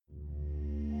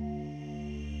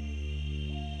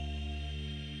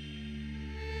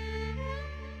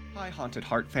Hi, Haunted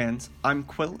Heart fans. I'm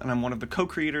Quill, and I'm one of the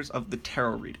co-creators of The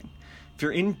Tarot Reading. If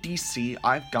you're in DC,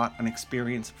 I've got an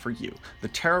experience for you. The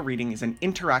Tarot Reading is an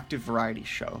interactive variety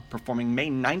show performing May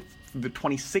 9th through the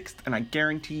 26th, and I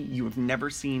guarantee you have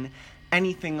never seen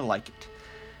anything like it.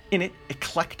 In it,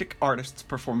 eclectic artists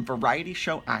perform variety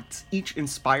show acts, each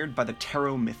inspired by the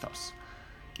tarot mythos.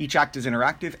 Each act is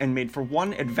interactive and made for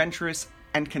one adventurous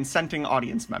and consenting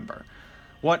audience member.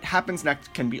 What happens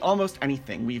next can be almost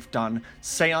anything. We've done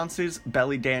seances,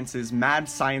 belly dances, mad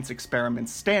science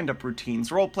experiments, stand-up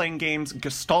routines, role-playing games,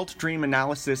 Gestalt dream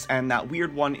analysis, and that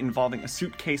weird one involving a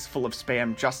suitcase full of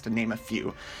spam, just to name a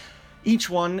few.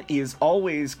 Each one is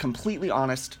always completely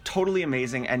honest, totally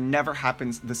amazing, and never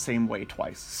happens the same way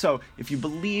twice. So, if you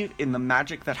believe in the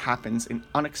magic that happens in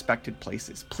unexpected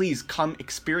places, please come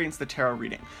experience the tarot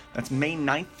reading. That's May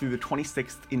 9th through the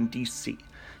 26th in DC.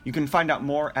 You can find out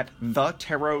more at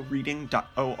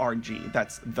thetarotreading.org.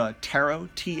 That's the tarot,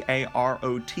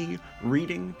 T-A-R-O-T,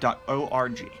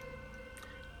 reading.org.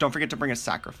 Don't forget to bring a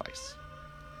sacrifice.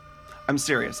 I'm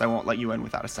serious, I won't let you in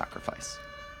without a sacrifice.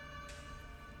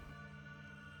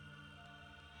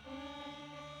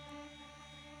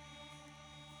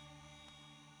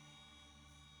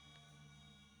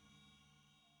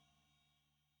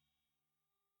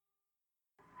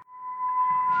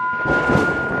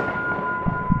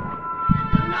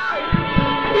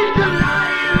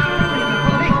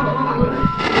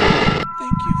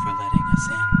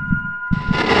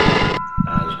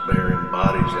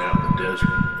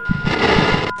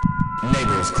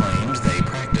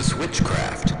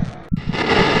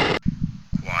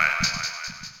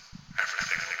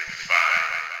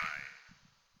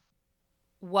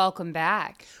 Welcome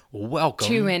back. Welcome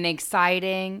to an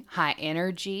exciting high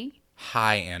energy.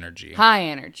 High energy.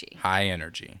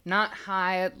 Not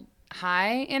high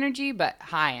energy, but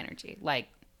high energy. Like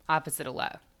opposite of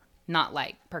low. Not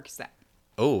like Percocet.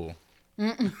 Oh.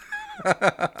 I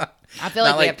feel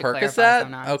like we have to clarify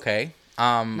sometimes. Okay.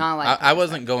 Not like I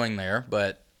wasn't going there,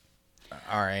 but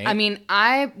all right. I mean,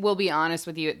 I will be honest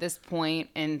with you at this point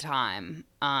in time.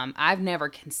 I've never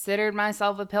considered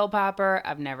myself a pill popper.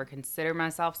 I've never considered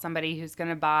myself somebody who's going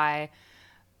to buy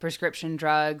prescription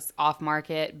drugs off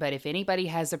market. But if anybody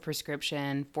has a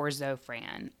prescription for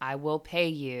Zofran, I will pay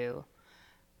you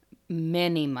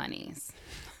many monies.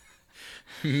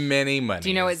 Many monies. Do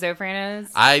you know what Zofran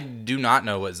is? I do not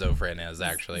know what Zofran is,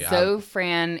 actually.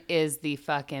 Zofran is the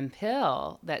fucking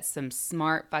pill that some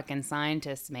smart fucking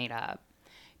scientists made up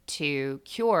to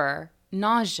cure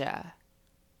nausea.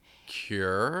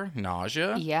 Cure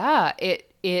nausea? Yeah,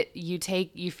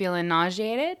 you feeling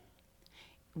nauseated?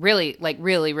 Really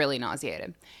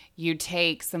nauseated. You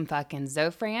take some fucking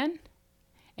Zofran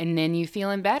and then you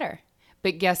feeling better.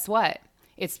 But guess what?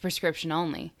 It's prescription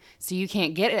only. So you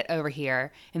can't get it over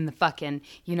here in the fucking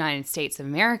United States of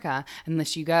America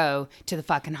unless you go to the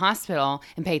fucking hospital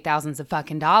and pay thousands of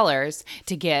fucking dollars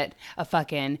to get a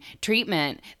fucking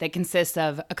treatment that consists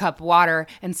of a cup of water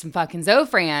and some fucking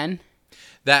Zofran.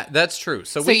 That's true.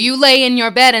 So you lay in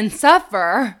your bed and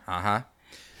suffer. Uh-huh.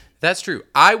 That's true.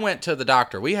 I went to the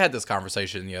doctor. We had this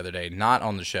conversation the other day, not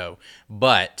on the show,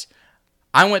 but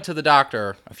I went to the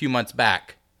doctor a few months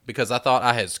back because I thought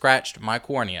I had scratched my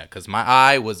cornea because my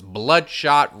eye was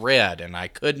bloodshot red and I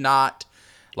could not,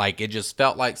 it just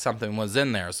felt like something was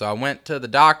in there. So I went to the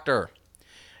doctor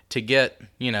to get,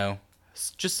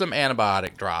 just some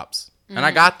antibiotic drops. Mm-hmm. And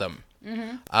I got them.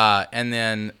 Mm-hmm. And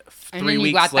then 3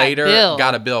 weeks later,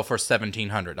 got a bill for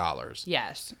 $1,700.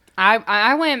 Yes.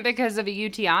 I went because of a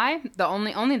UTI.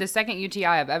 Only the second UTI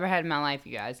I've ever had in my life,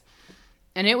 you guys.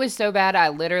 And it was so bad I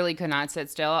literally could not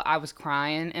sit still. I was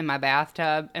crying in my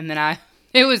bathtub, and then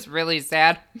it was really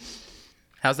sad.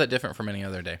 How's that different from any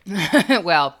other day?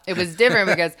 Well, it was different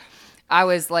because I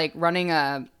was running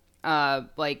a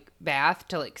bath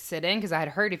to sit in because I had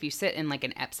heard if you sit in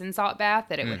an Epsom salt bath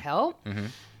that it would help. Mm-hmm.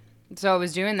 So I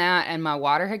was doing that, and my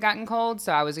water had gotten cold,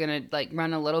 so I was going to,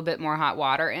 run a little bit more hot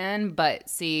water in. But,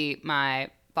 see, my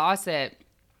faucet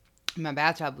in my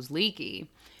bathtub was leaky,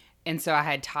 and so I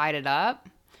had tied it up.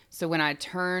 So when I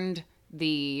turned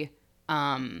the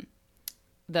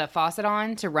faucet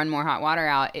on to run more hot water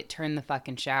out, it turned the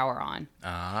fucking shower on.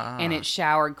 Ah. And it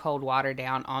showered cold water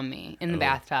down on me in the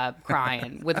bathtub,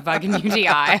 crying with a fucking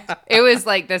UTI. It was,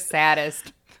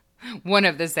 one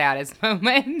of the saddest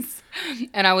moments.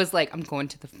 And I was like, I'm going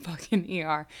to the fucking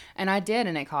ER. And I did,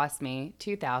 and it cost me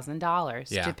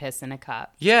 $2,000 to piss in a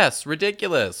cup. Yes,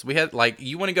 ridiculous. We had,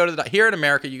 you want to go to the... Here in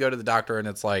America, you go to the doctor, and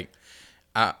it's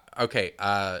okay,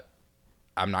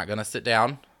 I'm not going to sit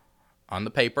down on the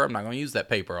paper. I'm not going to use that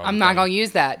paper. I'm not going to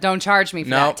use that. Don't charge me for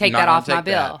that. Take that off my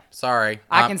bill. Sorry.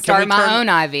 I can start my own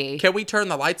IV. Can we turn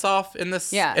the lights off in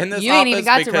this? Yeah. In this you ain't office? even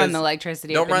got to Because run the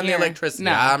electricity. Don't run here. the electricity.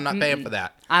 No. I'm not paying for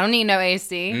that. I don't need no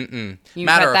AC. Mm-mm. You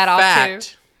Matter cut that of off fact,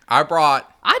 too.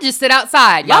 I just sit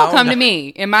outside. Y'all come to me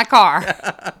in my car.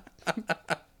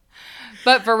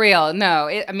 But for real, no.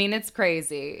 It's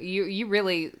crazy. You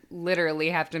really literally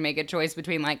have to make a choice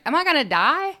between like, am I gonna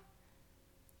die,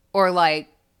 or like,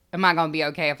 am I gonna be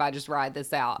okay if I just ride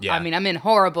this out? Yeah. I'm in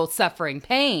horrible suffering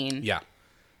pain. Yeah.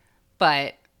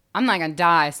 But I'm not gonna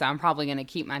die, so I'm probably gonna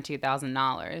keep my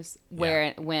 $2,000.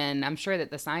 When I'm sure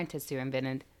that the scientists who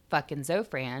invented fucking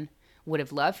Zofran would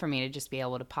have loved for me to just be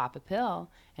able to pop a pill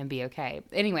and be okay.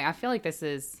 Anyway, I feel like this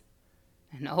is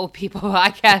an old people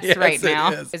podcast Yes, right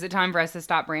now. Is it time for us to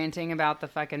stop ranting about the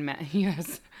fucking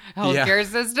U.S. healthcare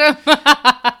system?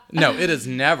 No, it is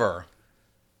never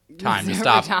time to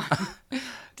stop.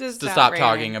 To stop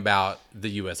talking about the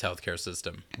U.S. healthcare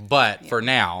system. But for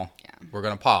now, we're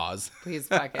going to pause. Please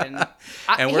fucking.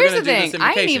 And we're here's going the to do thing. this I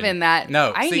ain't invocation. even that.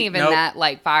 No, I ain't see, even nope. that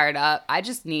like fired up. I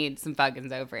just need some fucking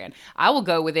Zofran. I will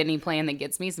go with any plan that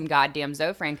gets me some goddamn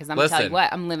Zofran because I'm going to tell you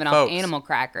what. I'm living off animal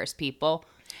crackers, people.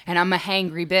 And I'm a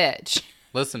hangry bitch.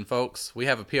 Listen, folks, we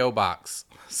have a P.O. box.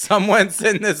 Someone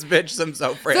send this bitch some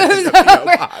Zofran in the P.O.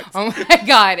 box. Oh my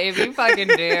God, if you fucking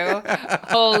do,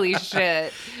 holy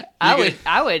shit.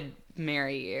 I would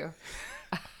marry you.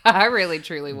 I really,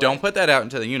 truly would. Don't put that out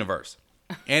into the universe.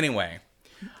 Anyway.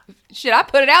 Shit, I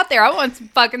put it out there. I want some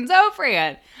fucking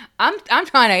Zofran. I'm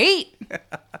trying to eat.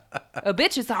 A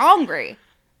bitch is hungry.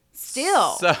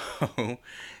 Still. So,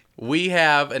 we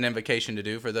have an invocation to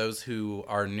do for those who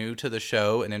are new to the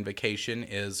show. An invocation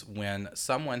is when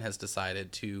someone has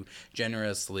decided to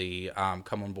generously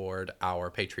come on board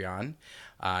our Patreon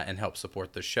and help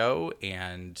support the show.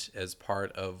 And as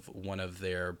part of one of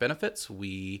their benefits,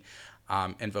 we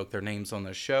invoke their names on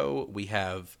the show. We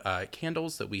have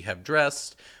candles that we have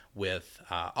dressed with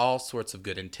all sorts of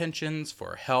good intentions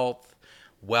for health,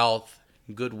 wealth,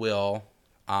 goodwill,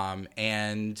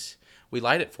 and we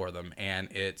light it for them,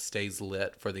 and it stays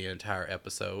lit for the entire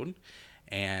episode.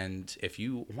 And if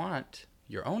you want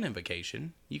your own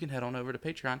invocation, you can head on over to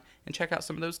Patreon and check out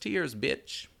some of those tiers,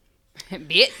 bitch.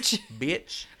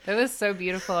 Bitch. That was so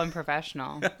beautiful and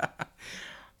professional.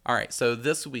 All right, so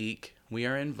this week we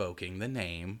are invoking the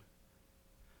name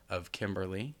of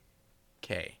Kimberly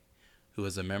K., who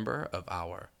is a member of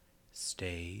our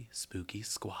Stay Spooky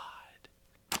Squad.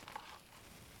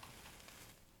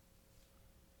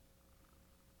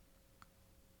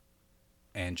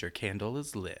 And your candle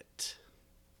is lit.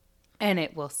 And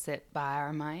it will sit by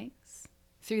our mics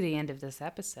through the end of this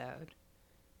episode,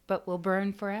 but will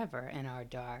burn forever in our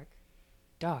dark,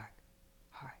 dark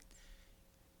hearts.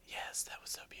 Yes, that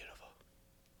was so beautiful.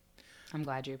 I'm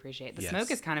glad you appreciate it. The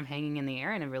smoke is kind of hanging in the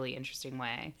air in a really interesting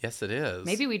way. Yes, it is.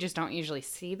 Maybe we just don't usually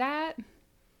see that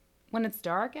when it's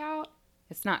dark out.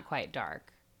 It's not quite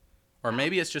dark. Or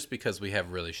maybe it's just because we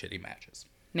have really shitty matches.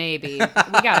 Maybe.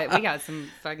 We got some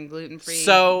fucking gluten-free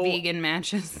vegan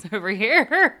matches over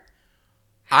here.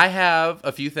 I have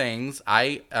a few things.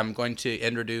 I am going to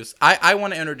introduce... I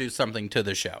want to introduce something to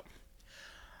the show.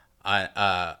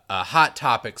 A hot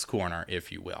topics corner,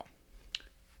 if you will.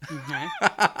 Okay.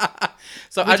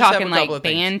 So we're I just talking have a couple like of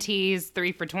things. band tees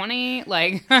 3 for $20.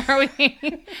 Like, are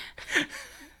we?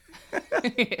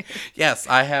 Yes,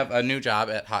 I have a new job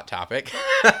at Hot Topic.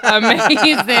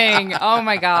 Amazing! Oh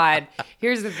my God.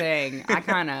 Here's the thing.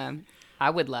 I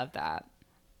would love that.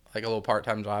 Like a little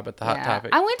part-time job at the Hot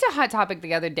Topic. I went to Hot Topic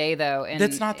the other day though, and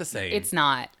It's not the same. It's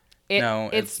not. No,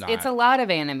 it's not. It's a lot of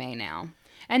anime now,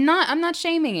 and I'm not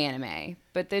shaming anime,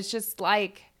 but it's just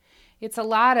like. It's a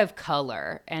lot of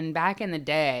color, and back in the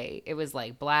day, it was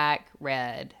like black,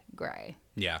 red, gray.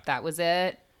 Yeah. That was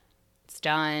it. It's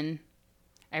done.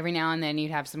 Every now and then, you'd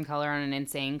have some color on an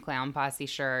Insane Clown Posse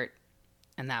shirt,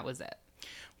 and that was it.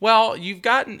 Well, you've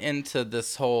gotten into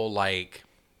this whole, like,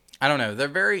 I don't know, they're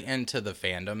very into the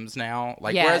fandoms now.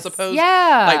 Like, Yes. whereas opposed,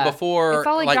 Yeah. like, before, It's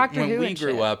all like Doctor when Who we and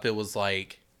grew shit. up, it was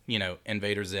like, you know,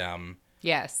 Invader Zim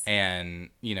Yes.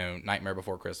 and, you know, Nightmare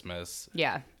Before Christmas.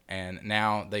 Yeah. And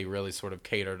now they really sort of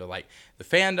cater to, like, the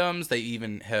fandoms. They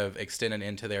even have extended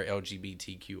into their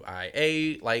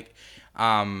LGBTQIA, like,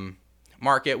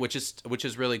 market, which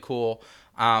is really cool.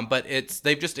 But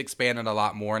they've just expanded a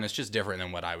lot more, and it's just different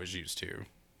than what I was used to.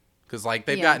 Because, like,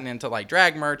 they've gotten into, like,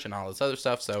 drag merch and all this other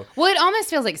stuff, so... Well, it almost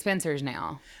feels like Spencer's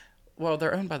now. Well,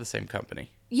 they're owned by the same company.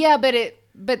 Yeah,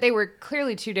 but they were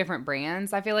clearly two different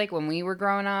brands. I feel like when we were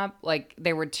growing up, like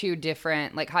they were two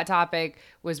different. Like Hot Topic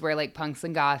was where like punks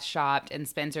and goths shopped, and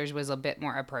Spencer's was a bit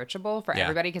more approachable for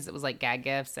everybody because it was like gag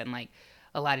gifts and like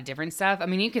a lot of different stuff. I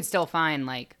mean, you could still find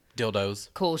like dildos,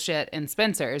 cool shit in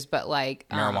Spencer's, but like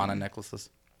marijuana necklaces.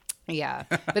 Yeah,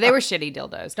 but they were shitty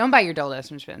dildos. Don't buy your dildos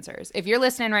from Spencer's. If you're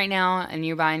listening right now and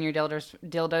you're buying your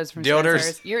dildos from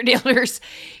Spencer's, your dilders,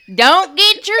 don't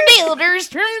get your dilders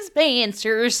from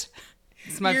Spencer's.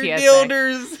 Your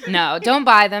dilders. No, don't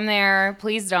buy them there.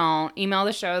 Please don't. Email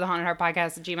the show,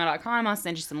 thehauntedheartpodcast@gmail.com. I'll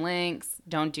send you some links.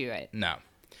 Don't do it. No.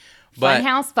 But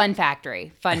Funhouse, Fun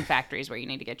Factory. Fun Factory is where you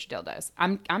need to get your dildos.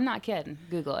 I'm not kidding.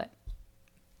 Google it.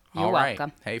 You're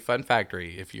welcome. Hey, Fun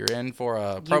Factory, if you're in for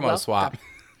a promo swap.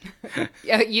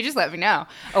 You just let me know.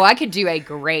 Oh, I could do a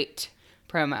great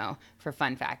promo for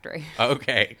Fun Factory.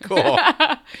 Okay, cool.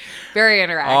 Very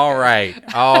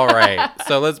interactive. All right.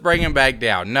 So let's bring him back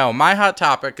down. No, my hot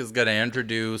topic is going to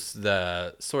introduce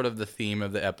the sort of the theme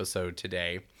of the episode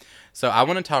today. So I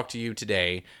want to talk to you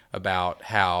today about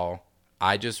how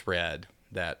I just read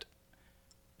that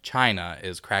China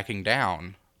is cracking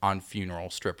down on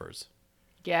funeral strippers.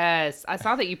 Yes. I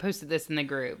saw that you posted this in the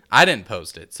group. I didn't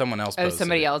post it. Someone else posted it. Oh,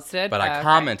 somebody else did? But I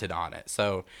commented on it.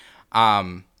 So,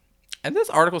 and this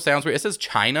article sounds weird. It says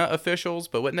China officials,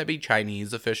 but wouldn't that be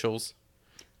Chinese officials?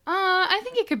 I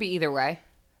think it could be either way.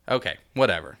 Okay,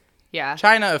 whatever. Yeah.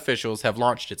 China officials have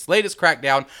launched its latest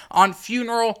crackdown on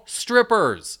funeral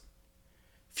strippers.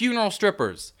 Funeral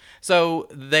strippers. So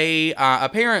they,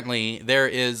 apparently, there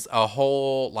is a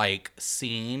whole, like,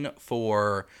 scene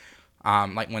for...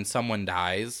 like when someone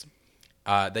dies,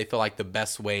 they feel like the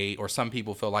best way, or some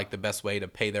people feel like the best way to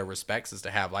pay their respects is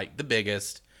to have like the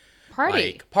biggest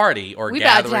party or we gathering.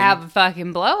 about to have a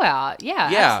fucking blowout. Yeah,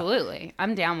 absolutely.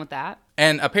 I'm down with that.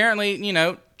 And apparently,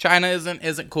 China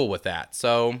isn't cool with that,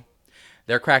 so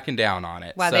they're cracking down on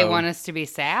it. Why, they want us to be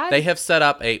sad? They have set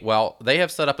up a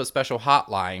special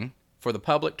hotline for the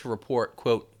public to report,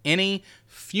 quote, any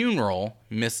funeral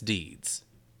misdeeds.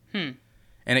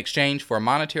 In exchange for a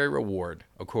monetary reward,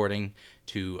 according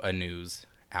to a news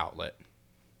outlet.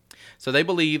 So they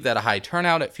believe that a high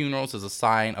turnout at funerals is a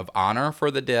sign of honor for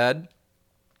the dead.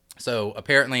 So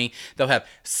apparently they'll have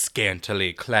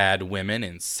scantily clad women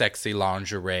in sexy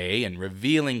lingerie and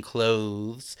revealing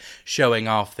clothes, showing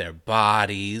off their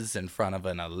bodies in front of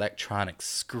an electronic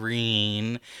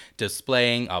screen,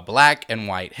 displaying a black and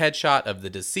white headshot of the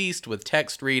deceased with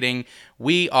text reading,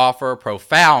 "We offer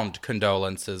profound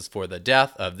condolences for the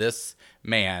death of this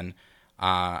man,"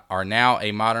 are now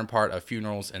a modern part of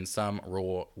funerals in some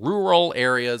rural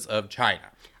areas of China.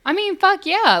 I mean, fuck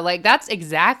yeah. Like, that's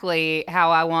exactly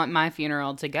how I want my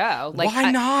funeral to go. Like,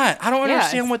 why not? I don't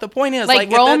understand what the point is.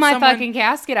 Like roll my fucking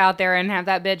casket out there and have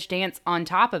that bitch dance on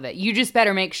top of it. You just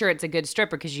better make sure it's a good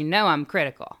stripper because you know I'm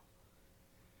critical.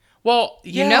 Well,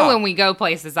 yeah. You know when we go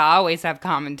places, I always have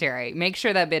commentary. Make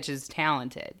sure that bitch is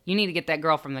talented. You need to get that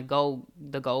girl from the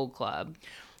Gold Club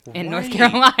in North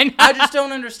Carolina. I just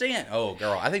don't understand. Oh,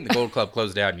 girl, I think the Gold Club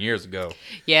closed down years ago.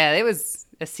 Yeah, it was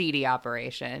a seedy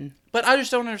operation. But I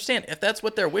just don't understand. If that's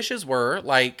what their wishes were,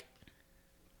 like...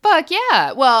 Fuck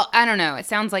yeah. Well, I don't know. It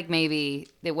sounds like maybe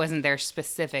it wasn't their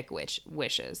specific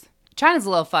wishes. China's a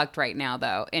little fucked right now,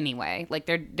 though, anyway. Like,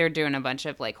 they're doing a bunch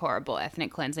of, like, horrible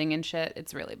ethnic cleansing and shit.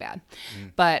 It's really bad.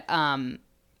 But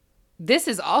this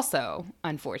is also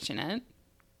unfortunate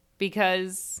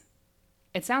because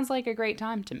it sounds like a great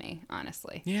time to me,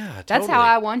 honestly. Yeah, totally. That's how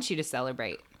I want you to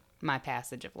celebrate my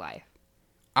passage of life.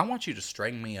 I want you to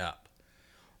string me up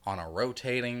on a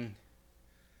rotating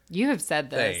You have said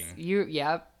this. thing.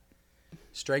 Yep.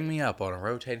 String me up on a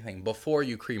rotating thing before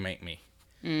you cremate me.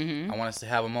 I want us to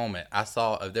have a moment. I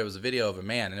saw there was a video of a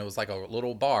man, and it was like a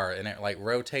little bar, and it like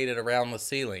rotated around the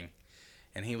ceiling,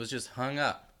 and he was just hung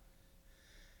up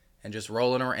and just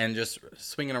rolling around and just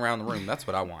swinging around the room. That's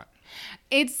what I want.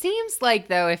 It seems like,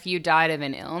 though, if you died of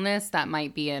an illness, that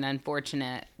might be an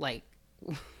unfortunate,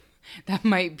 that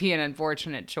might be an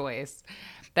unfortunate choice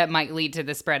that might lead to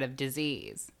the spread of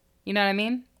disease. You know what I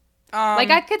mean?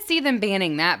 I could see them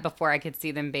banning that before I could see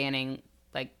them banning,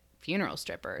 funeral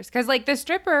strippers. Because, the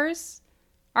strippers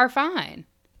are fine.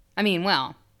 I mean,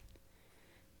 well,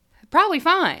 probably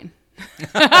fine.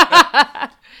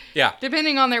 Yeah.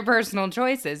 Depending on their personal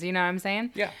choices, you know what I'm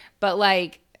saying? Yeah. But,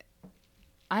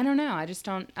 I don't know. I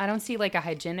don't see, a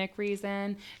hygienic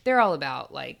reason. They're all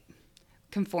about,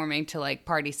 conforming to,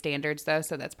 party standards, though,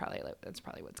 so that's probably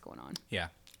what's going on. Yeah.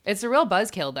 It's a real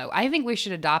buzzkill, though. I think we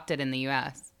should adopt it in the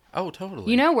U.S. Oh, totally.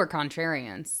 You know we're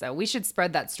contrarians, so we should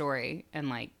spread that story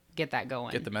and, get that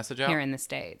going. Get the message out? Here in the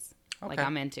States. Okay.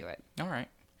 I'm into it. All right.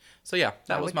 So yeah,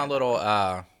 that was my little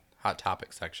hot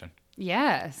topic section.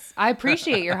 Yes. I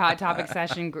appreciate your hot topic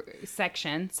session.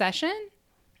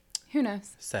 Who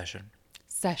knows?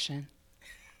 Session.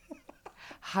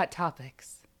 Hot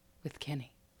topics with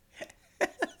Kenny.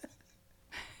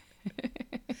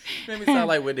 Made me sound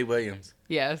like Whitney Williams.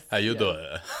 Yes. How you doing?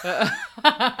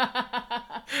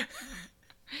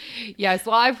 Yes,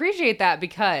 well, I appreciate that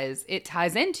because it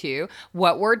ties into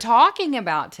what we're talking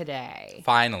about today.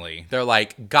 Finally. They're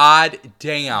like, God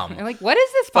damn. They're like, what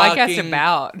is this podcast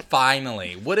about?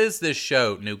 Finally. What is this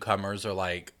show? Newcomers are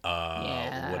like,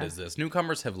 what is this?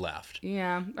 Newcomers have left.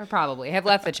 Yeah, or probably have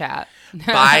left the chat.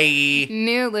 Bye.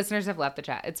 New listeners have left the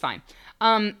chat. It's fine.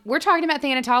 We're talking about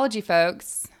thanatology,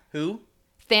 folks. Who?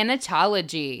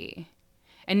 Thanatology.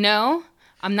 And no,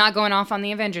 I'm not going off on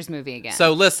the Avengers movie again.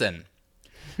 So listen.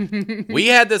 We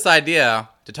had this idea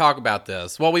to talk about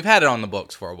this. Well, we've had it on the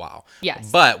books for a while.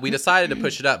 Yes. But we decided to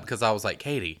push it up because I was like,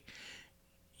 Katie,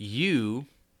 you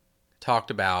talked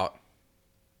about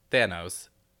Thanos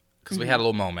because we had a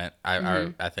little moment,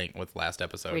 I think, with last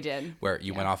episode. We did. Where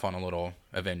you went off on a little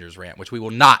Avengers rant, which we will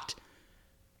not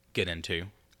get into.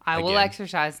 I will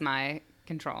exercise my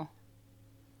control.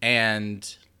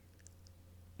 And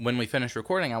when we finished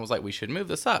recording, I was like, we should move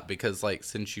this up because, like,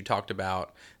 since you talked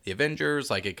about the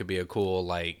Avengers, like, it could be a cool,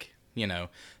 like, you know,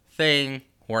 thing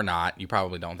or not. You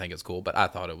probably don't think it's cool, but I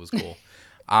thought it was cool.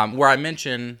 Where I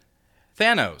mentioned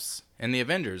Thanos and the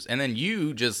Avengers, and then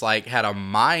you just, like, had a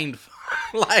mind,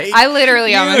 like... I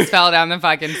literally almost fell down the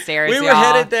fucking stairs, We were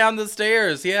headed down the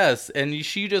stairs, yes, and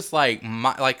she just, like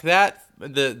that...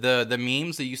 The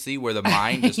memes that you see where the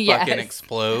mind just fucking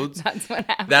explodes. That's what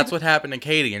happened. That's what happened to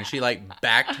Katie, and she like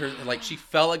backed her, like she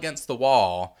fell against the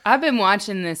wall. I've been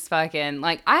watching this fucking,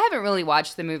 like, I haven't really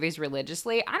watched the movies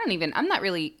religiously. I'm not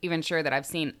really even sure that I've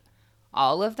seen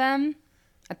all of them.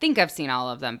 I think I've seen all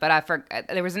of them, but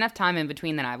there was enough time in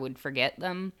between that I would forget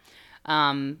them.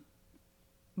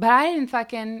 But I didn't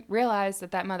fucking realize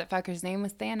that motherfucker's name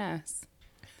was Thanos.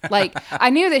 Like,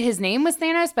 I knew that his name was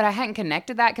Thanos, but I hadn't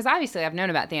connected that because obviously I've known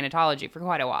about thanatology for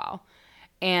quite a while.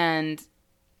 And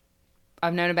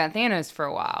I've known about Thanos for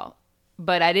a while.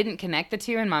 But I didn't connect the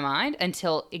two in my mind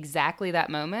until exactly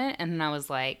that moment. And then I was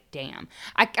like, damn.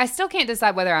 I still can't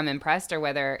decide whether I'm impressed or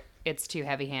whether it's too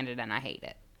heavy-handed and I hate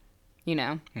it. You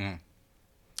know? Mm.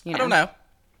 You know? I don't know.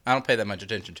 I don't pay that much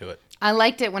attention to it. I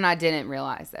liked it when I didn't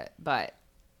realize it. But,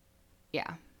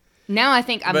 yeah. Now I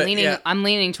think I'm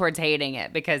leaning towards hating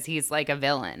it because he's like a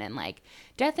villain and like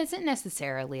death isn't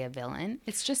necessarily a villain.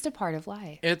 It's just a part of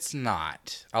life. It's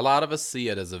not. A lot of us see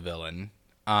it as a villain.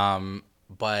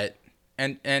 But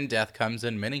and death comes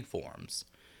in many forms.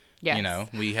 Yes. You know,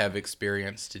 we have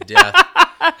experienced death.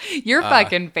 Your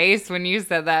fucking face when you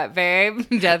said that, babe.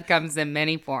 Death comes in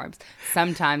many forms.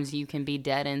 Sometimes you can be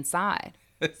dead inside.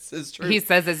 This is true. He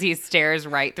says as he stares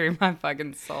right through my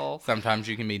fucking soul. Sometimes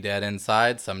you can be dead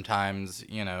inside. Sometimes,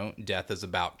 you know, death is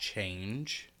about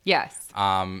change. Yes.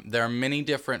 There are many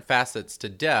different facets to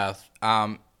death.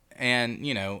 And,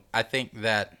 you know, I think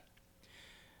that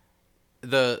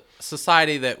the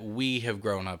society that we have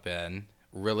grown up in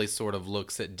really sort of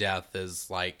looks at death as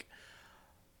like,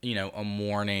 you know, a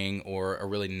mourning or a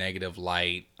really negative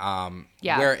light.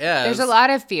 Yeah. Whereas there's a lot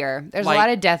of fear. There's a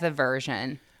lot of death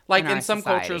aversion. Like in some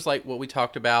cultures, like what we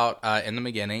talked about in the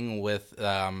beginning with,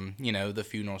 you know, the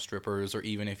funeral strippers, or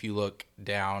even if you look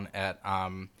down at,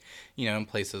 you know, in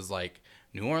places like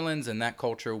New Orleans and that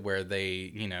culture where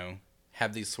they, you know,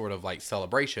 have these sort of like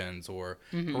celebrations or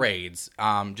parades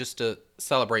just to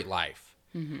celebrate life.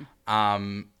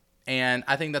 Mm-hmm. And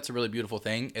I think that's a really beautiful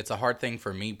thing. It's a hard thing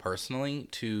for me personally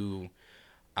to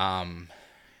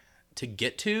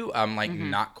get to. I'm like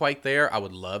not quite there. I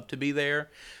would love to be there.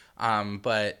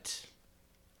 But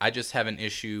I just have an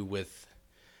issue with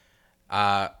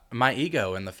my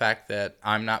ego and the fact that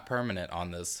I'm not permanent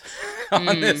on this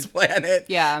on this planet.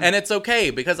 Yeah. And it's okay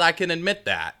because I can admit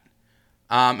that.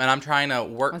 And I'm trying to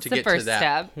work to get to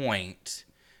that point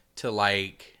to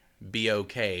like be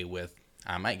okay with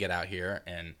I might get out here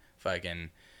and fucking,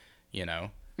 you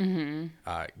know,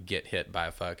 get hit by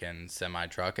a fucking semi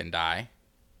truck and die.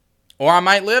 Or I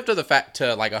might live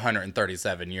to like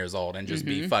 137 years old and just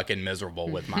be fucking miserable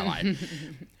with my life.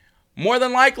 More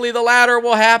than likely, the latter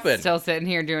will happen. Still sitting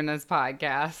here doing this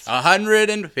podcast.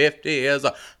 150 years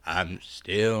old. I'm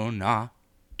still not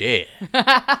dead.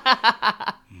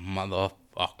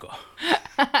 Motherfucker.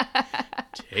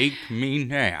 Take me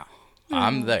now.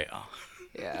 I'm there.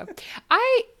 Yeah.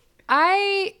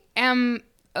 I am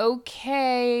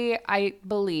okay, I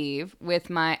believe, with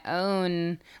my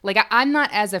own, like, I'm not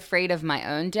as afraid of my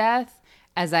own death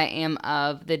as I am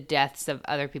of the deaths of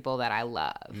other people that I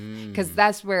love. Because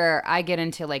that's where I get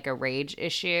into like a rage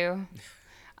issue.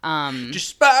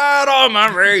 Despite all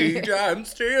my rage, I'm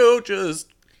still just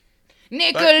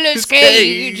Nicolas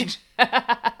Cage.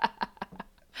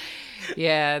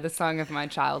 Yeah, the song of my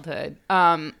childhood.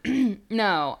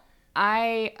 No,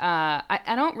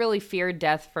 I don't really fear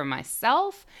death for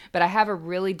myself, but I have a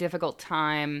really difficult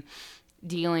time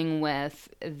dealing with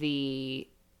the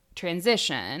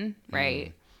transition,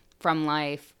 right, from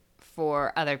life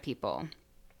for other people.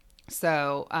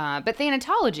 So, but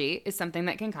thanatology is something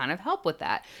that can kind of help with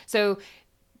that. So,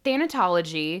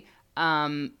 thanatology,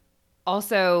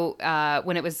 also,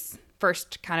 when it was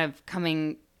first kind of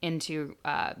coming into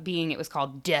being, it was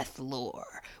called Deathlore,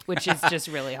 which is just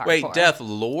really hardcore. Wait,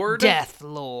 Deathlore?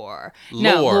 Deathlore.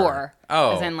 No, lore.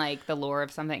 Oh. As in like the lore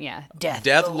of something. Yeah.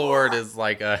 Deathlord is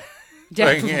like a...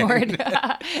 Deathlord.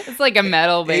 It's like a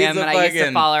metal band that I used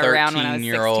to follow around when I was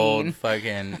 16.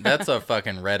 Fucking, that's a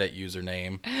fucking Reddit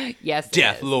username. Yes, it is.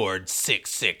 Deathlord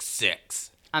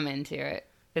 666. I'm into it.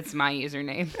 It's my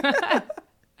username.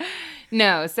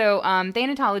 No, so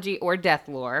thanatology, or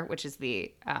Deathlore, which is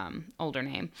the older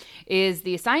name, is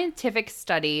the scientific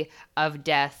study of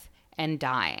death and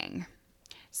dying.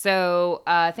 So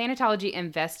thanatology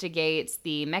investigates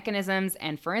the mechanisms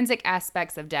and forensic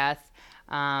aspects of death,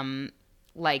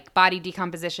 like body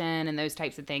decomposition and those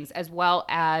types of things, as well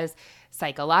as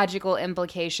psychological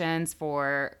implications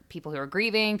for people who are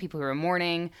grieving, people who are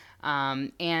mourning,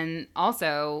 and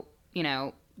also, you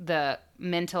know, the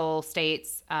mental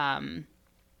states,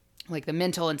 like the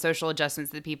mental and social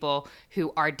adjustments that people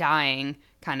who are dying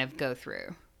kind of go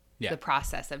through. The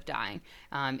process of dying.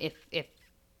 If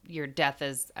your death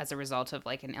is as a result of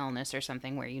like an illness or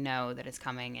something where you know that it's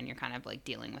coming and you're kind of like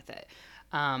dealing with it,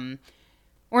 or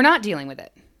not dealing with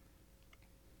it.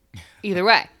 Either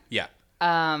way. Yeah.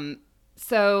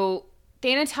 So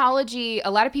thanatology,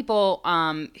 a lot of people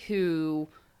who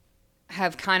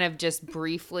have kind of just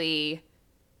briefly,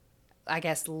 I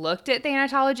guess, looked at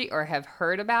thanatology or have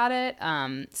heard about it.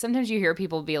 Sometimes you hear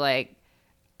people be like,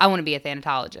 I want to be a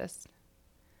thanatologist.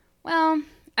 Well,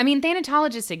 I mean,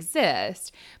 thanatologists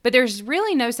exist, but there's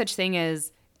really no such thing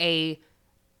as a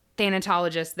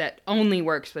thanatologist that only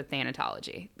works with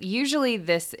thanatology. Usually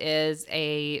this is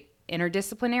a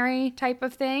interdisciplinary type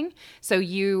of thing. So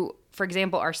you, for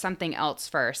example, are something else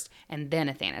first and then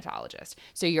a thanatologist.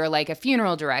 So you're like a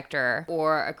funeral director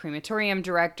or a crematorium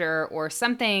director or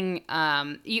something.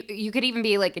 You could even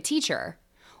be like a teacher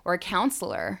or a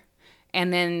counselor.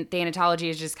 And then thanatology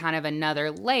is just kind of another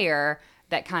layer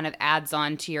that kind of adds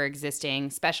on to your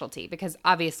existing specialty, because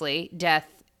obviously death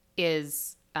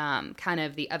is kind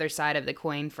of the other side of the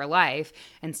coin for life.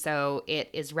 And so it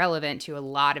is relevant to a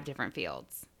lot of different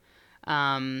fields.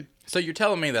 So you're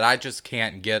telling me that I just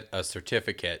can't get a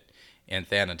certificate in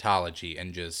thanatology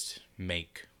and just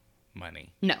make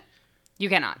money? No, you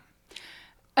cannot.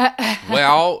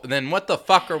 Well, then what the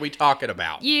fuck are we talking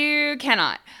about? You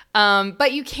cannot.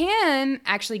 But you can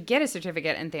actually get a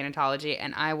certificate in thanatology,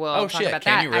 and I will talk about that.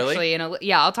 Can you really?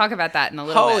 Actually, I'll talk about that in a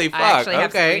little Holy bit. fuck, I actually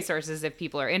have some okay. resources if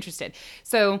people are interested.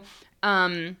 So,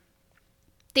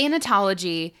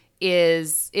 thanatology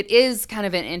is kind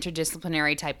of an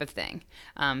interdisciplinary type of thing.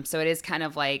 So it is kind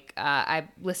of like, I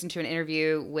listened to an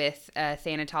interview with a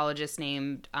thanatologist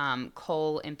named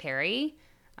Cole Imperi.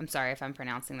 I'm sorry if I'm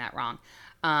pronouncing that wrong.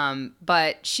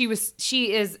 But she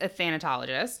is a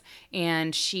thanatologist,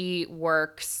 and she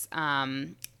works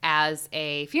as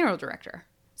a funeral director.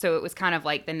 So it was kind of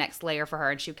like the next layer for her,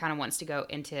 and she kind of wants to go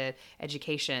into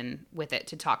education with it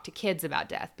to talk to kids about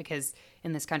death, because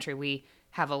in this country we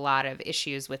have a lot of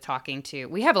issues with talking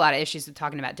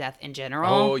about death in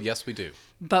general. Oh, yes, we do.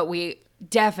 But we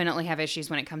definitely have issues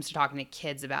when it comes to talking to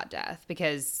kids about death,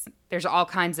 because there's all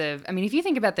kinds of, I mean, if you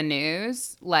think about the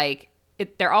news, like,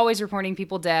 they're always reporting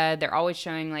people dead. They're always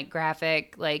showing like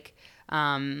graphic, like,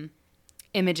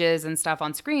 images and stuff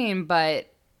on screen,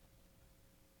 but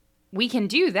we can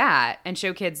do that and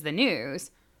show kids the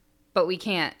news, but we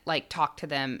can't like talk to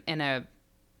them in an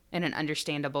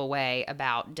understandable way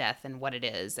about death and what it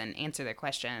is, and answer their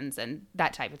questions and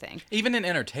that type of thing. Even in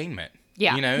entertainment.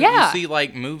 Yeah. You know, Yeah. you see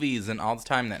like movies and all the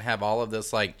time that have all of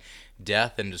this like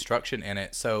death and destruction in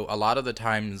it. So a lot of the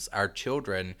times our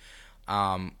children,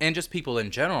 and just people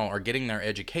in general, are getting their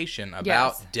education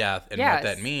about death and what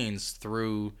that means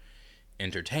through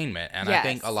entertainment. And I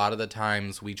think a lot of the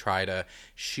times we try to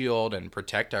shield and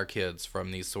protect our kids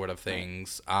from these sort of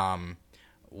things,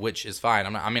 which is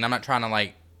fine. I'm not trying to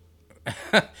like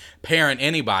parent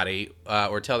anybody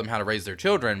or tell them how to raise their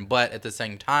children, but at the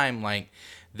same time, like,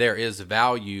 there is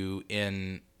value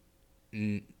in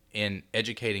in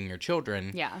educating your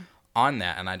children Yeah. on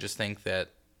that. And I just think that,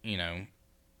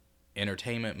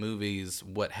 entertainment, movies,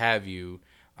 what have you,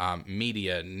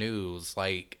 media, news,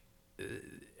 like,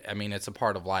 it's a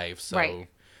part of life. So, Right.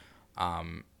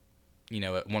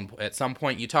 at some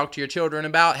point you talk to your children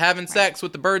about having sex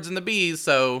with the birds and the bees.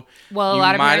 So, Well, a you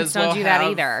lot of might parents as well don't do that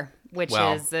have- either,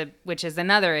 which is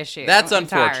another issue. That's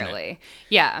entirely. unfortunate.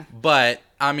 Yeah. But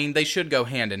they should go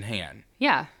hand in hand.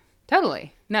 Yeah.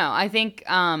 Totally. No, I think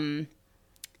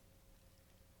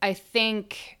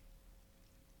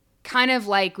kind of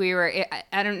like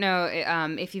I don't know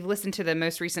if you've listened to the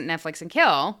most recent Netflix and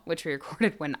Kill, which we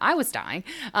recorded when I was dying.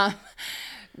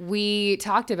 We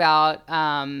talked about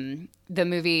the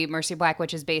movie Mercy Black,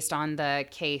 which is based on the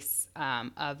case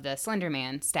of the Slender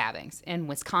Man stabbings in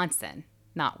Wisconsin,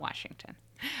 not Washington.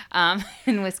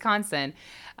 In Wisconsin,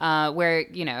 where,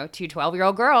 two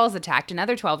 12-year-old girls attacked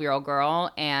another 12-year-old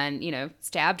girl and,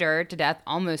 stabbed her to death,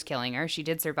 almost killing her. She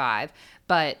did survive.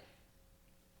 But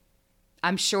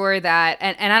I'm sure that,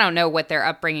 and I don't know what their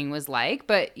upbringing was like,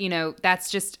 but, that's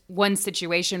just one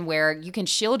situation where you can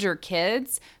shield your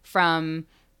kids from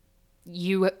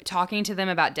you talking to them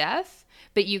about death,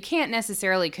 but you can't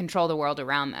necessarily control the world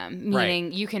around them. Meaning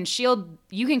Right.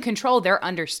 you can control their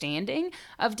understanding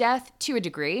of death to a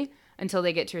degree until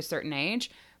they get to a certain age,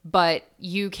 but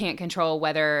you can't control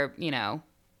whether,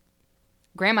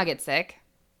 grandma gets sick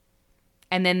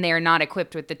and then they're not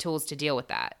equipped with the tools to deal with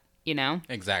that,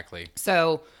 Exactly.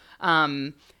 So,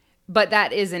 but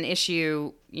that is an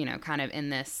issue, kind of in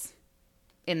this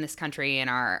country, in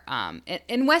our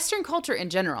in Western culture in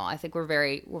general. I think we're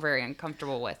very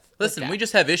uncomfortable with. Listen, death. we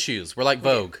just have issues. We're like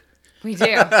Vogue. We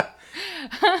do.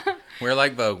 We're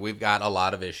like Vogue. We've got a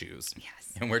lot of issues.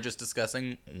 Yes. And we're just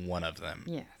discussing one of them.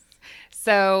 Yes.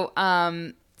 So,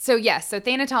 so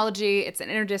thanatology, it's an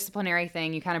interdisciplinary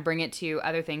thing. You kind of bring it to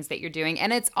other things that you're doing.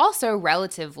 And it's also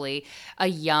relatively a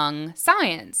young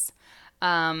science.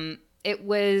 It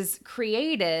was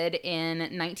created in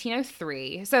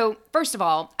 1903. So first of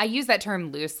all, I use that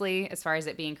term loosely as far as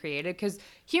it being created because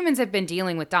humans have been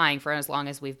dealing with dying for as long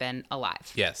as we've been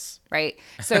alive. Yes. Right?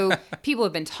 So people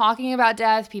have been talking about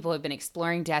death. People have been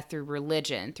exploring death through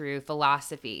religion, through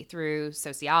philosophy, through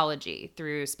sociology,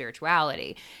 through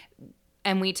spirituality.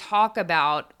 And we talk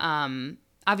about,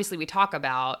 obviously we talk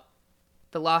about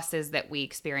the losses that we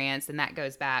experience, and that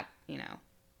goes back,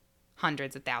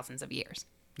 hundreds of thousands of years.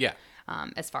 Yeah.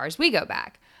 As far as we go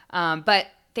back. But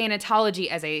thanatology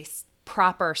as a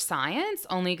proper science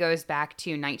only goes back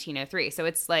to 1903. So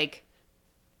it's like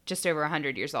just over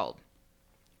 100 years old,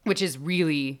 which is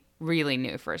really, really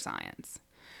new for science.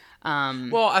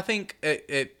 Well, I think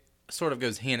it sort of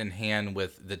goes hand in hand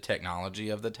with the technology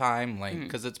of the time, like,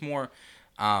 because it's more,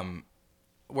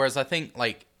 whereas I think,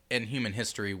 like, in human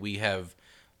history, we have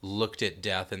looked at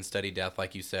death and studied death,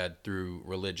 like you said, through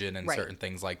religion and Right. certain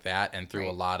things like that, and through Right.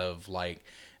 a lot of, like,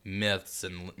 myths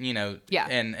and, Yeah.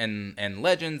 and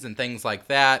legends and things like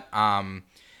that.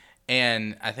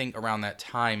 And I think around that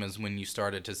time is when you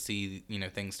started to see,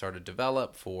 things started to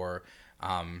develop for,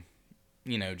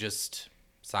 just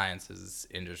science's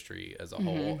industry as a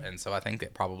whole. And so I think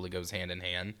that probably goes hand in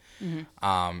hand,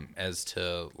 as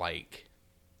to, like,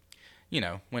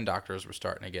 when doctors were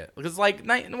starting to get, because, like,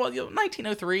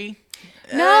 1903.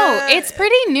 No, it's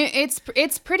pretty new.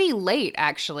 It's pretty late,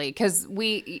 actually, because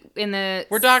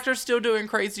Were doctors still doing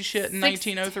crazy shit in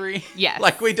 1903? Yes.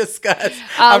 Like we discussed.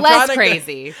 Less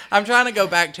crazy. I'm trying to go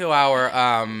back to our,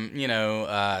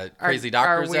 crazy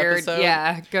doctors our weird, episode.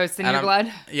 yeah, ghosts in And your blood.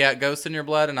 Yeah, ghosts in your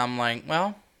blood, and I'm like,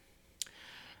 well,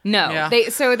 No, Yeah.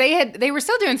 they were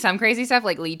still doing some crazy stuff,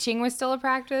 like leeching was still a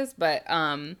practice, but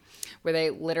where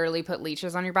they literally put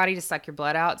leeches on your body to suck your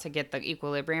blood out to get the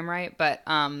equilibrium right. But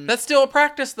that's still a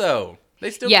practice, though.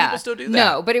 People still do that.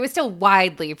 No, but it was still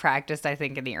widely practiced, I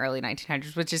think, in the early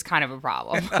 1900s, which is kind of a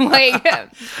problem. Like,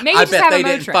 maybe I just bet have they a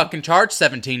didn't Motrin. fucking charge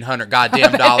 $1,700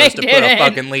 goddamn dollars to put a didn't.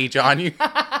 fucking leech on you.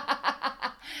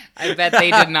 I bet they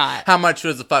did not. How much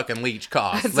does a fucking leech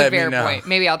cost? That's Let a fair me know. point.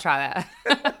 Maybe I'll try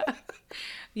that.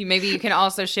 Maybe you can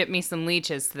also ship me some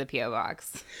leeches to the P.O.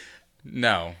 box.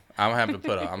 No, I'm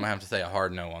gonna have to say a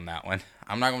hard no on that one.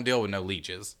 I'm not gonna deal with no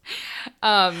leeches.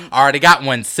 Um, I already got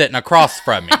one sitting across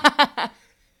from me.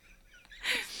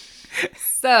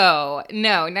 So,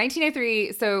 no,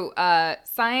 1903. So,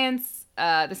 science,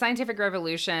 the scientific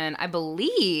revolution, I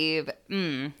believe,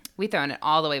 we thrown it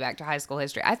all the way back to high school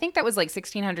history. I think that was like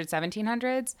 1600s,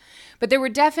 1700s. But there were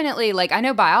definitely, like, I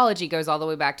know biology goes all the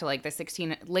way back to like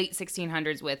the late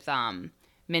 1600s with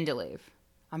Mendeleev.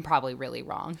 I'm probably really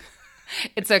wrong.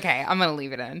 It's okay. I'm going to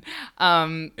leave it in.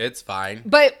 It's fine.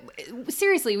 But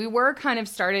seriously, we were kind of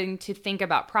starting to think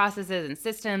about processes and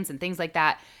systems and things like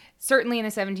that. Certainly in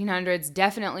the 1700s,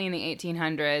 definitely in the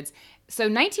 1800s. So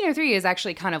 1903 is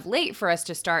actually kind of late for us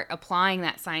to start applying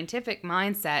that scientific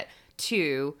mindset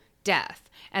to death.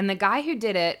 And the guy who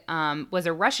did it was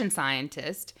a Russian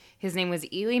scientist. His name was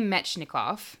Ilya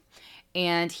Mechnikov,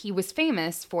 and he was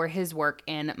famous for his work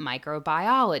in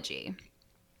microbiology.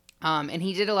 And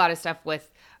he did a lot of stuff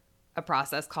with a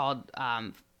process called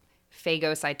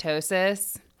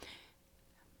phagocytosis.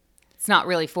 It's not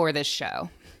really for this show.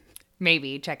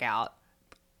 Maybe check out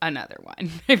another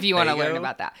one if you want to learn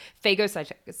about that.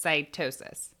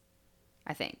 Phagocytosis,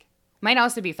 I think. Might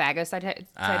also be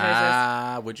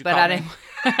phagocytosis. Would you but call I me?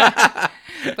 didn't.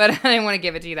 But I didn't want to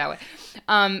give it to you that way.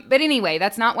 But anyway,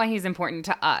 that's not why he's important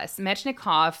to us.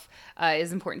 Mechnikov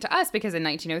is important to us because in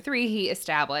 1903 he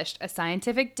established a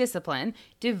scientific discipline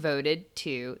devoted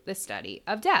to the study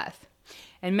of death.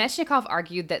 And Mechnikov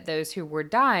argued that those who were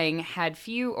dying had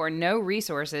few or no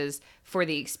resources for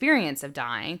the experience of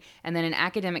dying, and that an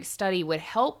academic study would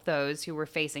help those who were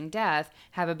facing death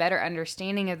have a better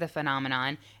understanding of the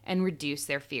phenomenon and reduce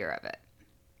their fear of it.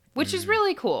 Which is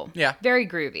really cool. Yeah. Very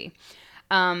groovy.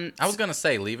 I was going to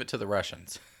say, leave it to the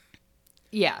Russians.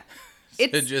 Yeah.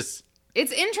 It's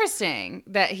interesting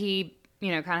that he,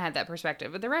 kind of had that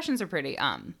perspective. But the Russians are pretty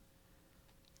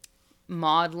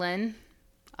maudlin,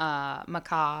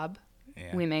 macabre,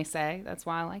 we may say. That's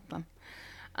why I like them.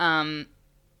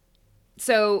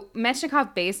 So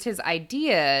Mechnikov based his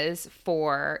ideas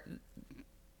for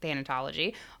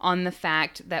thanatology on the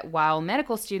fact that while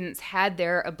medical students had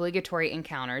their obligatory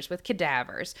encounters with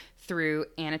cadavers through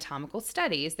anatomical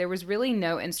studies, there was really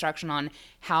no instruction on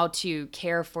how to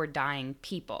care for dying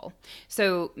people.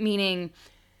 So meaning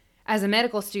as a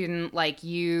medical student, like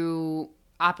you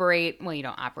operate, well, you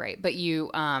don't operate, but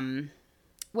you,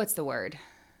 what's the word?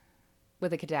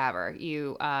 With a cadaver.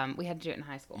 We had to do it in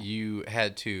high school. You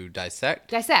had to dissect?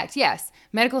 Dissect, yes.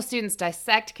 Medical students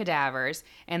dissect cadavers,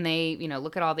 and they,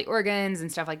 look at all the organs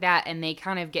and stuff like that, and they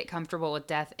kind of get comfortable with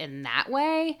death in that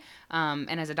way.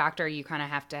 And as a doctor, you kind of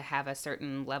have to have a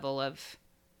certain level of,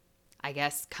 I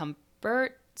guess,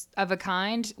 comfort of a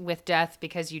kind with death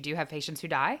because you do have patients who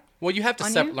die. Well, you have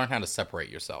to learn how to separate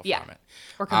yourself from it.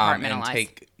 Or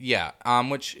compartmentalize.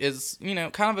 Which is,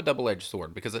 kind of a double-edged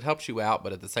sword because it helps you out,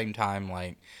 but at the same time,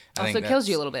 I think it kills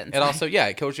you a little bit inside. It also,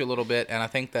 it kills you a little bit, and I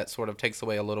think that sort of takes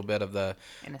away a little bit of the,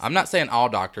 I'm not saying all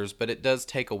doctors, but it does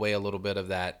take away a little bit of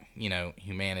that,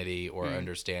 humanity or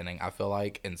understanding, I feel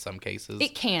like, in some cases.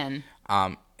 It can.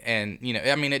 And,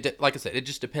 like I said, it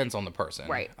just depends on the person.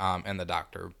 Right. And the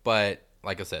doctor, but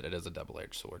like I said, it is a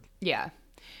double-edged sword. Yeah.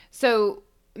 So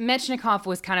Mechnikov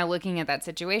was kind of looking at that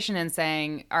situation and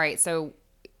saying, all right, so,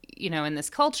 in this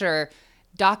culture,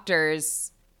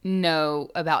 doctors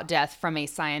know about death from a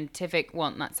from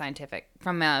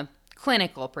a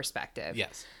clinical perspective.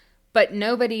 Yes. But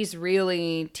nobody's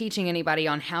really teaching anybody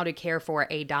on how to care for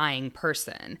a dying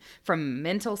person from a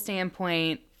mental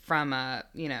standpoint, from a,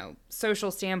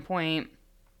 social standpoint,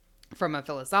 from a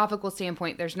philosophical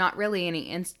standpoint. There's not really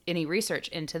any research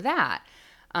into that.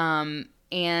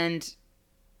 And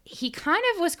he kind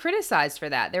of was criticized for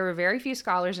that. There were very few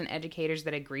scholars and educators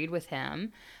that agreed with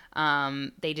him.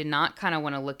 They did not kind of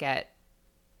want to look at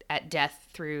death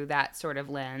through that sort of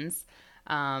lens.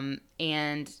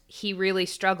 And he really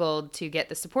struggled to get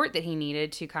the support that he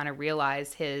needed to kind of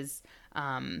realize his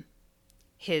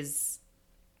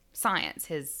science,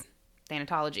 his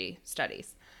thanatology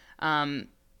studies.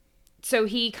 So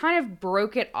he kind of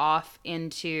broke it off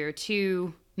into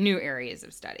two new areas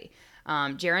of study,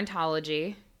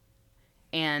 gerontology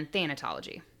and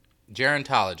thanatology.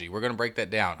 Gerontology. We're going to break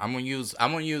that down. I'm going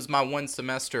to use my one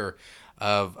semester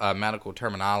of medical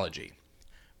terminology.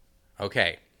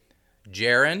 Okay.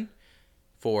 Geron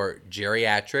for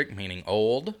geriatric, meaning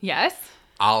old. Yes.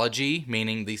 Ology,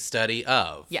 meaning the study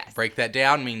of. Yes. Break that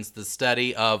down means the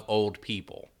study of old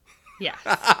people. Yes.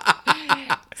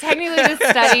 Technically the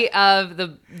study of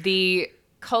the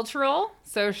cultural,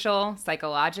 social,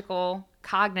 psychological,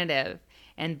 cognitive,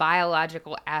 and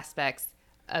biological aspects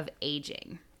of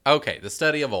aging. Okay, the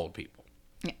study of old people.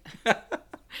 Yeah.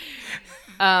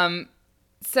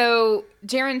 So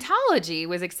gerontology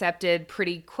was accepted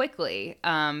pretty quickly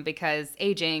because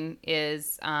aging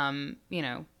is, I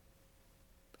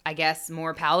guess,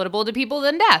 more palatable to people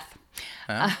than death.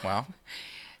 Wow.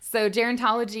 So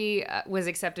gerontology was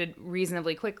accepted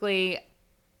reasonably quickly.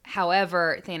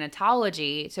 However,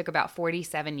 thanatology took about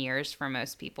 47 years for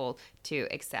most people to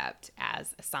accept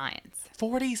as a science.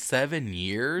 47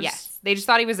 years? Yes. They just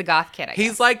thought he was a goth kid, I guess.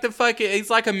 He's like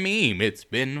a meme. It's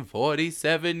been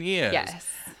 47 years. Yes.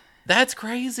 That's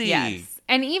crazy. Yes.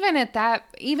 And even at that,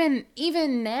 even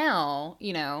now,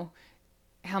 you know,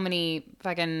 how many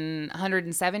fucking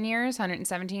 117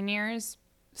 years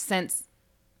since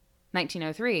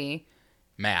 1903,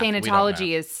 Math. We don't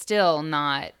thanatology know. is still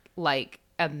not like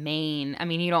a main. I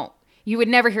mean, you would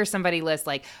never hear somebody list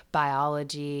like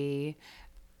biology.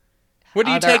 What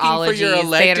are you other taking for your ologies,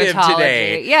 elective thanatology.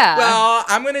 today? Yeah. Well,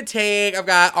 I've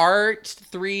got art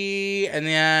 3, and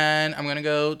then I'm going to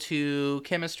go to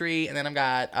chemistry, and then I've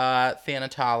got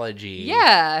thanatology.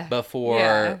 Yeah.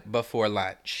 Before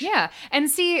lunch. Yeah. And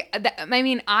see, I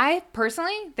mean, I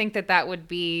personally think that would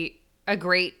be a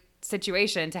great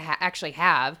situation to actually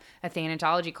have a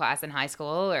thanatology class in high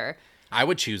school or... I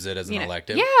would choose it as an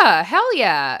elective. Yeah, hell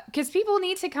yeah. Because people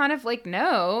need to kind of like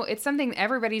know it's something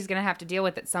everybody's going to have to deal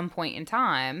with at some point in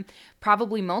time,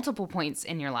 probably multiple points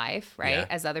in your life, right? Yeah.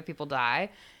 As other people die.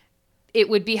 It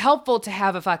would be helpful to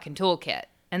have a fucking toolkit.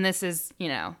 And this is, you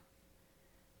know,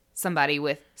 somebody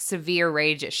with severe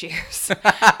rage issues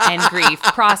and grief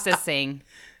processing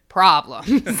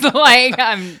problems. Like,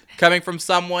 I'm coming from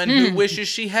someone who wishes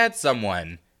she had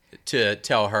someone to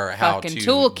tell her how to Fucking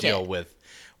toolkit. deal with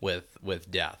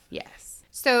death. Yes.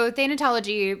 So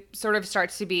thanatology sort of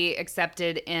starts to be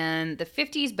accepted in the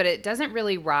 50s, but it doesn't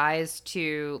really rise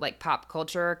to like pop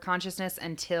culture consciousness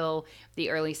until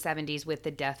the early 70s with the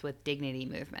Death with Dignity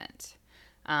movement.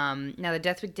 Now, the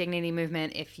Death with Dignity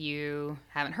movement, if you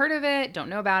haven't heard of it, don't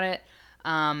know about it,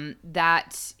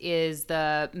 that is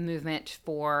the movement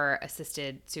for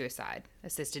assisted suicide,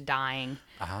 assisted dying.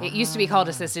 It used to be called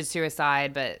assisted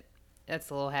suicide, but that's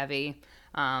a little heavy.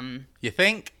 You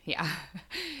think? Yeah.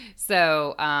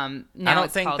 So now I don't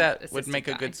it's think called that would assisted make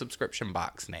a dying. good subscription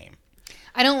box name.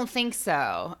 I don't think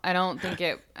so. I don't think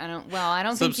it. I don't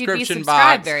think you'd be Subscription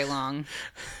subscribed box. very long.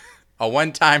 A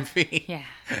one-time fee. Yeah.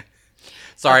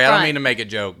 Sorry, I don't Upfront. mean to make a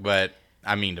joke, but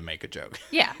I mean to make a joke.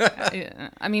 Yeah.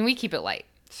 I mean, we keep it light.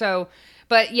 So,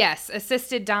 but yes,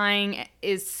 assisted dying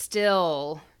is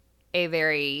still a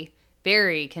very,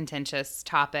 very contentious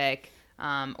topic.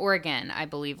 Oregon, I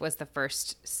believe, was the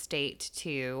first state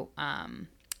to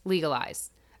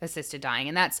legalize assisted dying.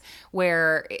 And that's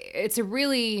where it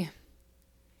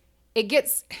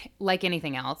gets, like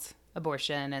anything else,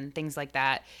 abortion and things like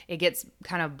that, it gets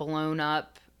kind of blown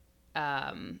up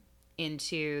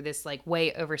into this like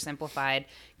way oversimplified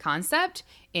concept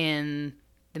in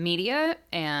the media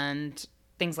and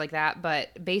things like that.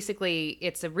 But basically,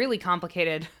 it's a really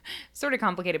complicated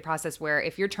process where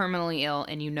if you're terminally ill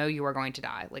and you know you are going to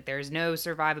die, like there's no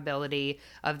survivability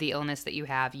of the illness that you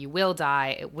have, you will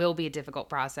die. It will be a difficult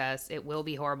process. It will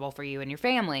be horrible for you and your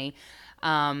family.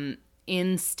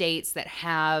 In states that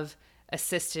have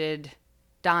assisted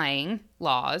dying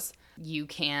laws, you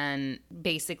can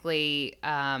basically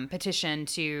petition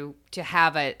to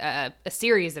have a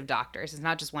series of doctors. It's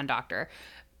not just one doctor.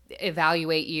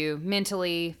 Evaluate you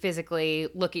mentally, physically,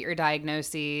 look at your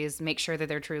diagnoses, make sure that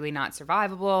they're truly not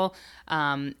survivable,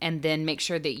 and then make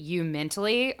sure that you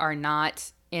mentally are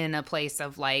not in a place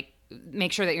of like,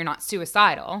 make sure that you're not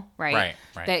suicidal, right?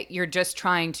 Right. That you're just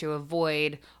trying to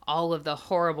avoid all of the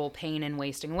horrible pain and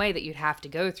wasting away that you'd have to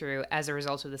go through as a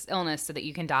result of this illness so that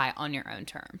you can die on your own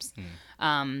terms.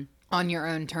 On your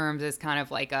own terms is kind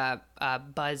of like a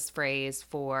buzz phrase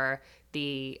for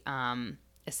the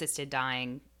assisted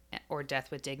dying or death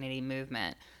with dignity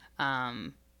movement,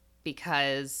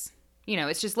 because, you know,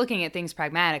 it's just looking at things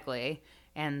pragmatically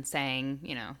and saying,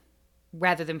 you know,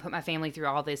 rather than put my family through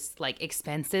all this like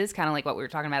expenses, kind of like what we were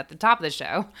talking about at the top of the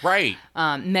show, Right.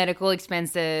 medical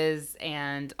expenses,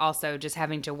 and also just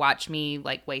having to watch me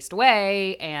like waste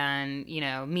away, and, you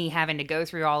know, me having to go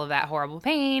through all of that horrible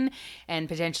pain and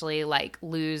potentially like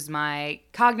lose my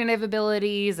cognitive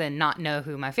abilities and not know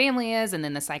who my family is, and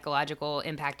then the psychological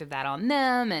impact of that on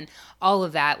them and all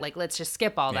of that. Like, let's just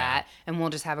skip all that and we'll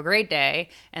just have a great day,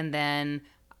 and then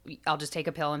I'll just take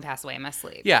a pill and pass away in my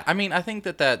sleep. Yeah, I mean, I think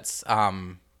that's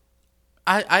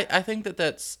I think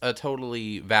that's a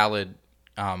totally valid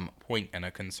point and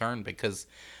a concern, because,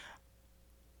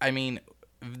 I mean,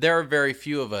 there are very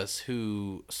few of us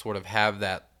who sort of have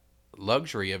that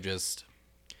luxury of just,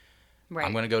 Right.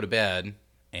 I'm going to go to bed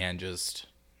and just,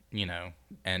 you know,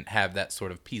 and have that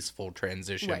sort of peaceful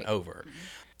transition Right. over.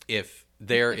 If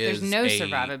there's no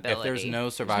survivability, if there's no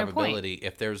there's no point. survivability,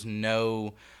 if there's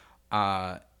no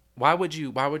why would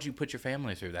you put your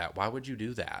family through that? Why would you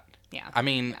do that? Yeah. I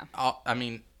mean, Yeah. I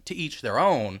mean, to each their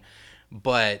own,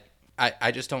 but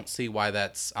I just don't see why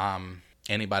that's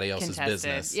anybody else's Contested.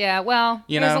 business. Yeah, well,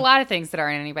 You there's know? a lot of things that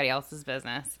aren't anybody else's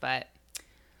business, but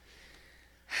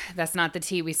that's not the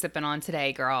tea we sipping on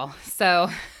today, girl. So,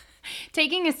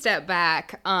 taking a step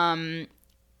back, that's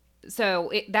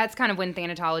kind of when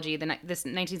Thanatology, this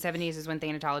 1970s is when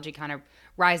Thanatology kind of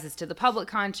rises to the public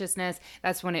consciousness.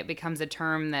 That's when it becomes a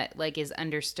term that like is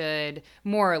understood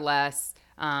more or less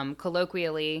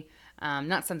colloquially.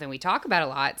 Not something we talk about a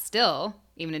lot still,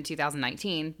 even in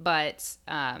 2019, but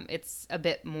it's a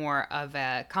bit more of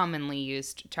a commonly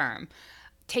used term.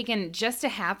 Taken just a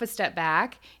half a step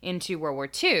back into World War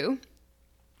II,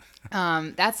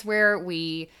 that's where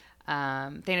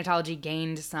Thanatology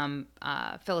gained some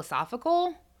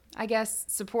philosophical, I guess,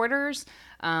 supporters.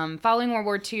 Following World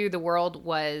War II, the world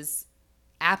was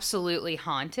absolutely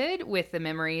haunted with the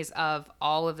memories of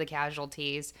all of the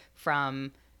casualties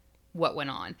from what went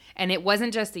on. And it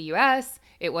wasn't just the U.S.,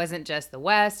 it wasn't just the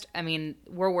West. I mean,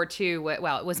 World War II,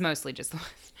 well, it was mostly just the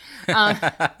West.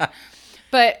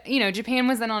 But, Japan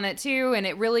was in on it too, and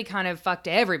it really kind of fucked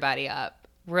everybody up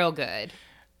real good.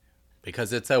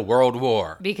 Because it's a world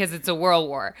war. Because it's a world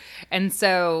war. And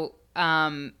so,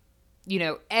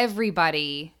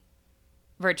 everybody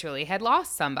virtually had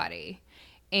lost somebody.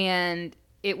 And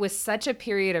it was such a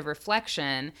period of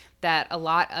reflection that a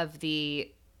lot of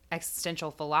the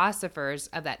existential philosophers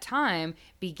of that time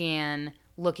began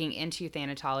looking into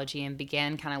Thanatology and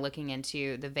began kind of looking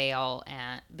into the veil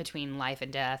between life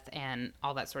and death and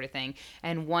all that sort of thing.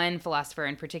 And one philosopher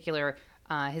in particular,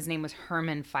 his name was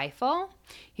Hermann Feifel.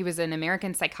 He was an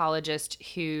American psychologist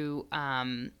who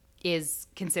is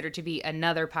considered to be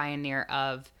another pioneer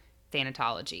of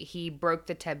Thanatology. He broke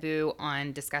the taboo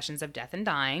on discussions of death and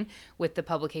dying with the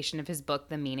publication of his book,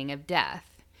 The Meaning of Death.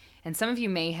 And some of you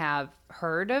may have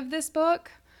heard of this book.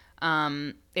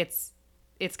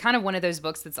 It's kind of one of those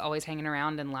books that's always hanging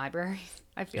around in libraries,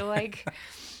 I feel like,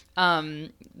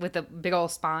 with a big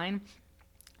old spine.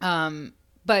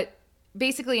 But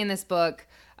basically in this book,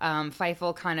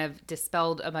 Feifel kind of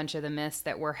dispelled a bunch of the myths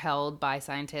that were held by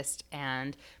scientists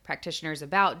and practitioners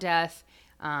about death,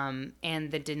 and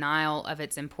the denial of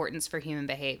its importance for human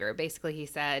behavior. Basically, he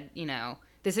said,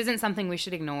 this isn't something we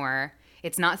should ignore.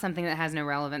 It's not something that has no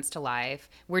relevance to life.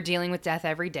 We're dealing with death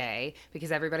every day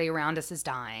because everybody around us is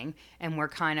dying, and we're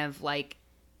kind of like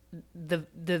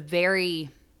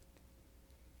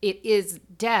it is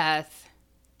death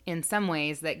in some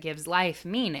ways that gives life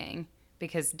meaning,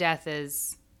 because death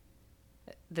is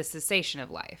the cessation of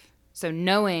life. So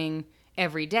knowing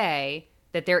every day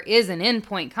that there is an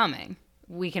endpoint coming,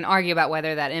 we can argue about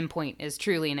whether that endpoint is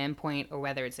truly an endpoint or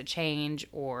whether it's a change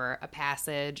or a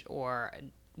passage or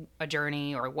a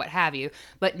journey or what have you.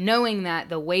 But knowing that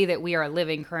the way that we are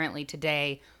living currently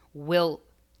today will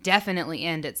definitely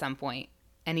end at some point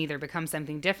and either become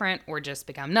something different or just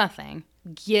become nothing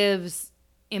gives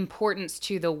importance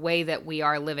to the way that we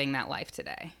are living that life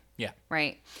today. Yeah.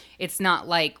 Right? It's not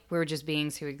like we're just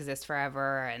beings who exist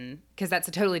forever, and because that's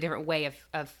a totally different way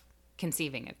of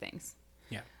conceiving of things.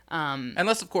 Yeah.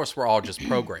 Unless, of course, we're all just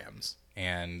programs.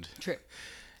 And true.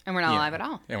 And we're not alive at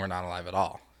all. And we're not alive at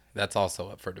all. That's also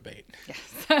up for debate.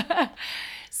 Yes.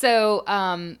 So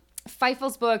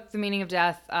Feifel's book, The Meaning of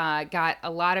Death, got a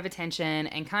lot of attention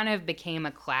and kind of became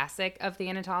a classic of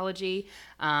Thanatology.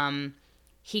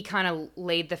 He kind of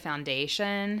laid the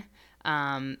foundation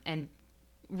and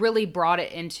really brought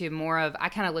it into more of, I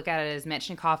kind of look at it as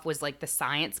Metchnikoff was like the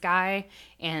science guy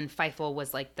and Feifel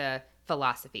was like the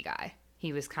philosophy guy.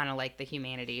 He was kind of like the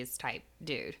humanities type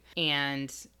dude.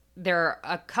 And there are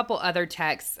a couple other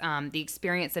texts, The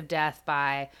Experience of Death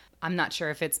by, I'm not sure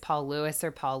if it's Paul Lewis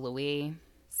or Paul Louis,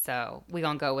 so we're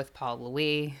going to go with Paul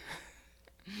Louis.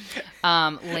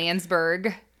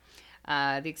 Landsberg,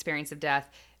 The Experience of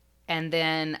Death. And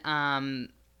then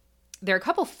there are a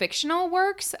couple fictional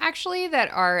works, actually, that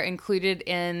are included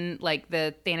in, like,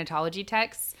 the Thanatology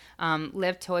texts.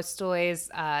 Lev Tolstoy's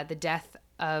The Death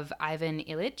of Ivan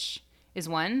Ilyich is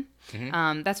one.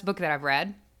 Mm-hmm. That's a book that I've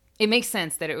read. It makes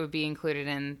sense that it would be included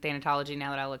in Thanatology now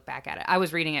that I look back at it. I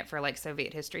was reading it for, like,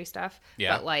 Soviet history stuff.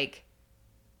 Yeah. But, like,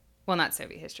 well, not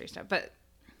Soviet history stuff, but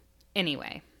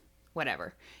anyway,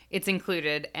 whatever. It's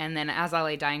included. And then As I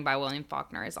Lay Dying by William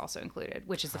Faulkner is also included,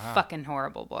 which is a fucking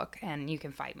horrible book. And you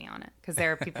can fight me on it because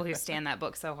there are people who stand that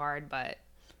book so hard, but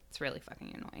it's really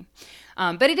fucking annoying.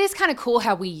 But it is kind of cool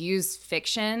how we use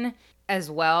fiction as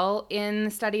well in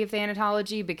the study of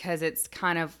Thanatology, because it's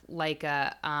kind of like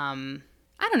a...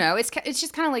 I don't know. It's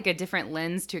just kind of like a different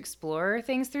lens to explore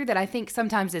things through that I think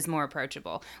sometimes is more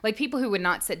approachable. Like people who would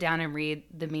not sit down and read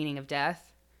The Meaning of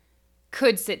Death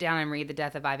could sit down and read The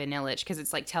Death of Ivan Illich because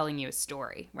it's like telling you a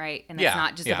story, right? And it's Yeah,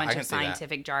 not just yeah, a I bunch can of see that.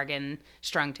 scientific jargon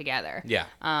strung together. Yeah.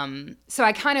 So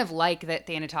I kind of like that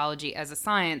thanatology as a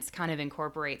science kind of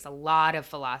incorporates a lot of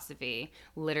philosophy,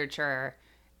 literature,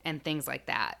 and things like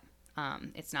that.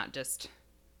 It's not just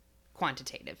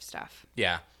quantitative stuff.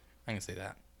 Yeah, I can see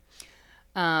that.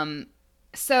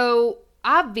 So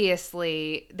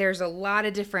obviously there's a lot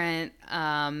of different,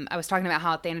 I was talking about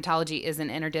how thanatology is an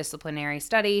interdisciplinary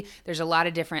study. There's a lot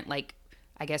of different, like,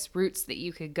 I guess, routes that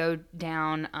you could go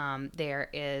down. There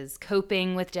is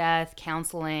coping with death,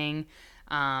 counseling.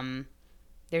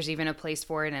 There's even a place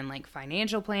for it in like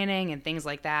financial planning and things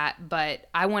like that. But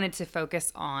I wanted to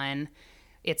focus on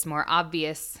its more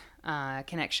obvious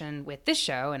connection with this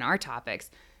show and our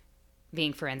topics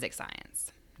being forensic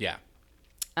science. Yeah.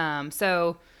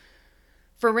 So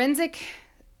forensic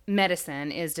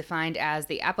medicine is defined as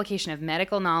the application of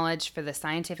medical knowledge for the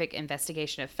scientific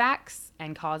investigation of facts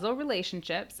and causal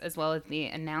relationships, as well as the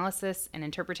analysis and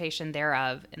interpretation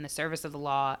thereof in the service of the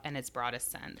law in its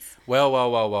broadest sense. Well.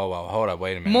 Hold on,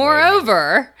 wait a minute.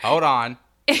 Moreover, Hold on.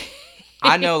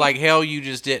 I know like hell you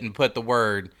just didn't put the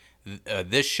word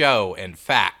this show and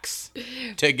facts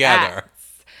together.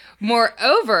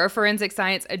 Moreover, forensic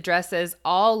science addresses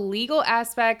all legal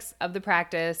aspects of the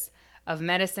practice of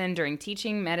medicine during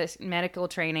teaching, medical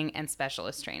training, and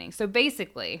specialist training. So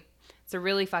basically, it's a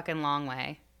really fucking long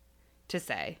way to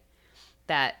say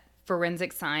that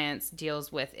forensic science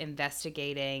deals with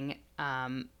investigating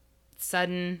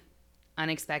sudden,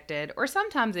 unexpected, or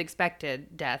sometimes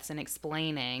expected deaths and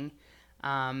explaining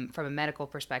from a medical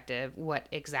perspective what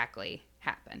exactly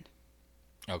happened.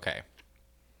 Okay.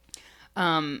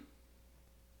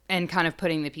 And kind of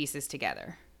putting the pieces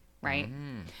together, right?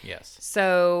 Yes.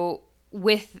 So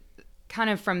with kind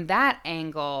of from that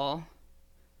angle,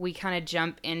 we kind of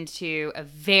jump into a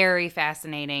very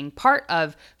fascinating part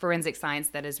of forensic science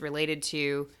that is related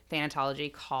to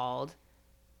thanatology called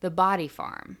the body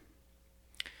farm.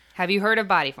 Have you heard of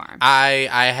body farms?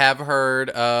 I have heard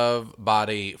of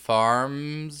body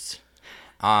farms.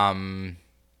 I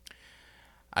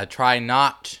try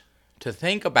not to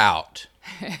think about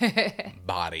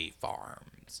body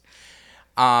farms.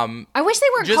 I wish they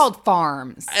weren't called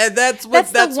farms. That's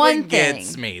what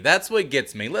gets me. That's what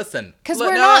gets me. Listen, 'Cause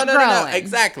we're not growing.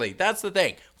 Exactly. That's the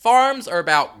thing. Farms are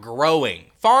about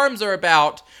growing. Farms are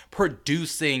about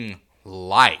producing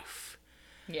life.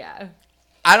 Yeah.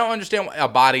 I don't understand a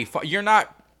body. You're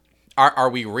not. Are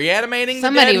we reanimating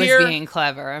Somebody the dead was here? being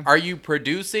clever. Are you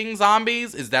producing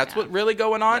zombies? Is that what really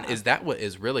going on? Yeah. Is that what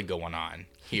is really going on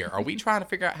here? Are we trying to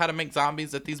figure out how to make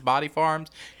zombies at these body farms?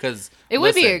 Because it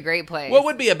would be a great place. What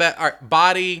would be a better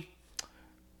body?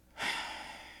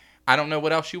 I don't know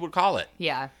what else you would call it.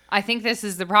 Yeah. I think this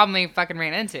is the problem we fucking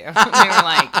ran into. They were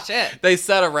like, shit. They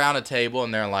sat around a table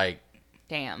and they're like,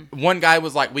 damn. One guy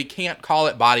was like, we can't call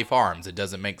it body farms. It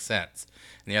doesn't make sense.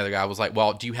 And the other guy was like,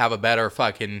 well, do you have a better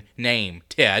fucking name,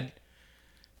 Ted?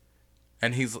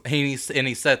 And he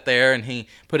sat there and he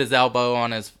put his elbow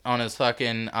on his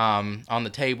fucking on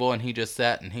the table and he just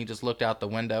sat and he just looked out the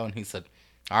window and he said,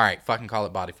 all right, fucking call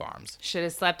it body farms. Should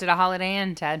have slept at a Holiday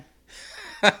Inn, Ted.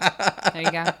 There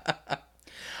you go.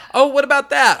 Oh, what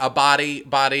about that? A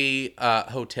body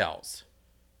hotels?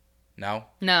 No?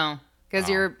 No, because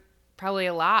you're probably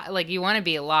alive. Like, you want to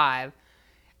be alive.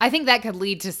 I think that could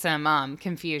lead to some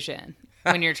confusion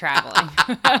when you're traveling.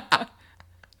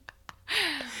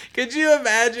 Could you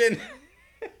imagine?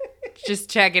 Just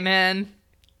checking in.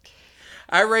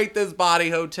 I rate this body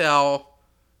hotel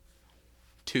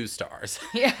 2 stars.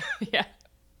 Yeah.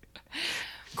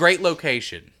 Great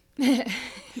location.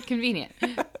 Convenient.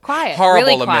 Quiet. Horrible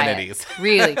really quiet. amenities.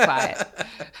 Really quiet.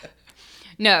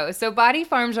 No, so body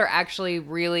farms are actually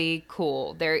really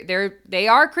cool. They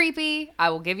are creepy.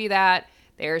 I will give you that.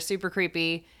 They are super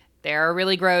creepy. They are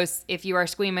really gross. If you are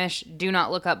squeamish, do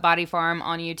not look up body farm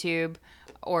on YouTube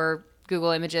or Google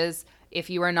Images.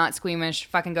 If you are not squeamish,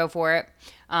 fucking go for it.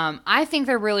 I think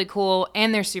they're really cool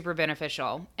and they're super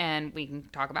beneficial, and we can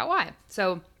talk about why.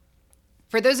 So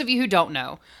for those of you who don't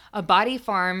know, a body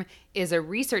farm is a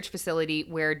research facility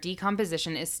where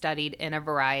decomposition is studied in a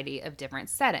variety of different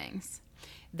settings.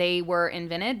 They were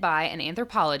invented by an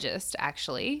anthropologist,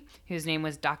 actually, whose name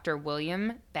was Dr.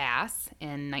 William Bass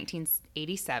in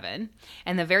 1987.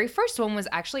 And the very first one was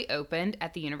actually opened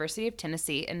at the University of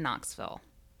Tennessee in Knoxville.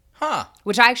 Huh.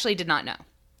 Which I actually did not know.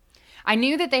 I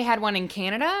knew that they had one in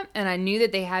Canada, and I knew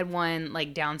that they had one,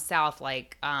 like, down south,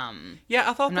 like, yeah,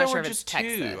 I thought there were sure just 2.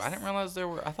 Texas. I didn't realize there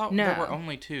were, I thought there were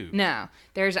only 2. No.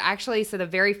 There's actually, so the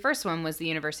very first one was the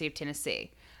University of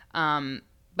Tennessee.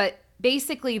 But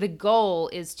basically, the goal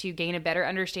is to gain a better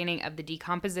understanding of the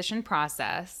decomposition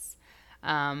process,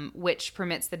 which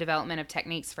permits the development of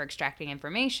techniques for extracting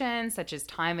information, such as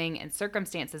timing and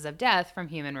circumstances of death from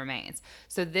human remains.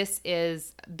 So this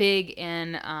is big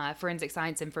in forensic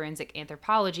science and forensic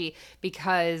anthropology,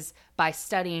 because by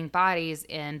studying bodies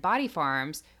in body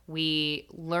farms, we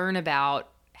learn about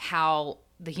how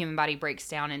the human body breaks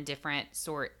down in different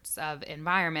sorts of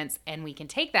environments, and we can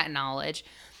take that knowledge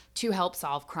to help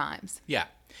solve crimes. Yeah.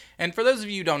 And for those of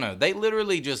you who don't know, they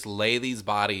literally just lay these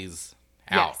bodies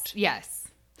out. Yes.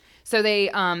 So they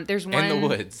there's one in the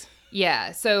woods.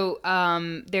 Yeah. So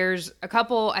there's a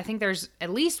couple. I think there's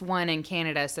at least one in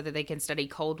Canada, so that they can study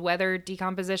cold weather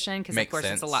decomposition, because of course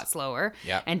it's a lot slower.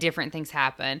 Yeah. And different things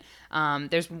happen.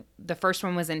 There's the first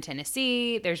one was in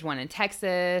Tennessee. There's one in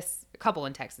Texas. A couple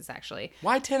in Texas actually.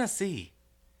 Why Tennessee?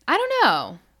 I don't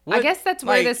know. What? I guess that's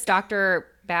where this Dr.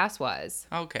 Bass was.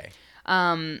 Okay.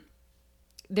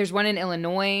 There's one in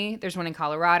Illinois, there's one in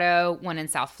Colorado, one in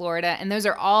South Florida, and those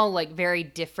are all like very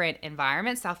different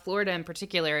environments. South Florida in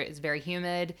particular is very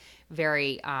humid,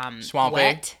 very swampy.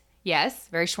 Wet. Yes,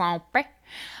 very swampy.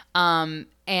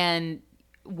 And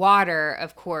water,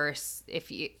 of course, if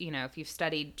you've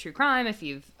studied true crime, if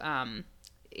you've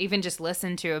even just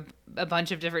listened to a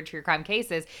bunch of different true crime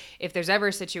cases, if there's ever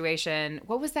a situation,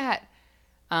 what was that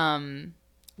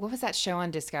show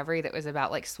on Discovery that was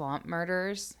about like swamp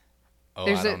murders? Oh,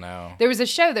 I don't know. There was a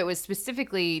show that was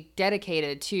specifically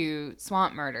dedicated to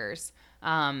swamp murders.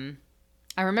 I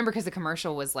remember because the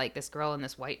commercial was like this girl in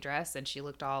this white dress, and she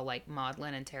looked all like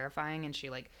maudlin and terrifying, and she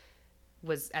like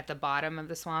was at the bottom of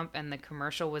the swamp, and the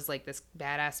commercial was like this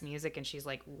badass music, and she's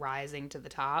like rising to the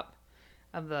top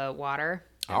of the water.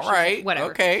 All right.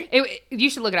 Whatever. Okay. You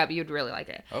should look it up. You'd really like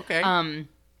it. Okay.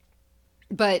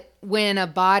 But when a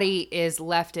body is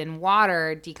left in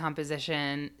water,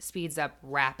 decomposition speeds up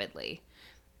rapidly.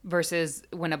 Versus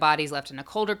when a body's left in a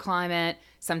colder climate,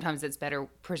 sometimes it's better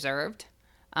preserved.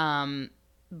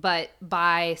 But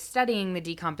by studying the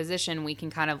decomposition, we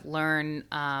can kind of learn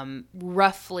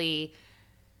roughly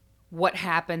what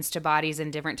happens to bodies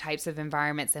in different types of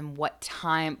environments and what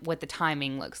the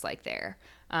timing looks like there.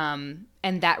 And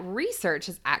that research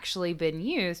has actually been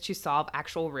used to solve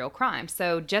actual real crimes.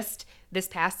 So just this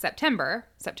past September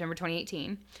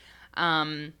 2018,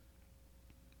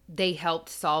 they helped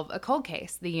solve a cold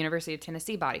case, the University of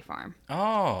Tennessee body farm.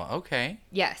 Oh, okay.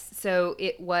 Yes. So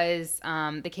it was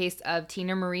the case of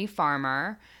Tina Marie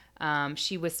Farmer.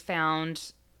 She was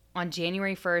found on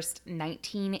January 1st,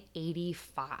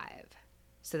 1985.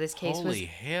 So this case was... Holy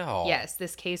hell. Yes,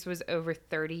 this case was over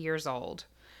 30 years old.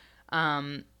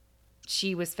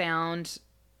 She was found,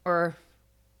 over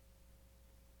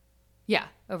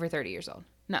 30 years old.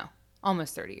 No,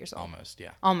 almost 30 years old. Almost,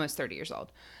 yeah. Almost 30 years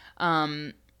old.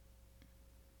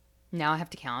 Now I have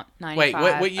to count. 95,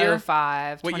 Wait, what year?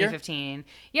 05, what 2015. Year?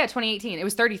 Yeah, 2018. It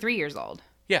was 33 years old.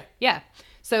 Yeah. Yeah.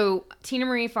 So Tina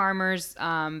Marie Farmer's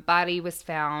body was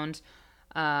found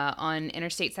on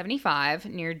Interstate 75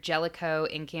 near Jellicoe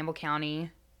in Campbell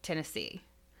County, Tennessee.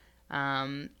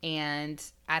 And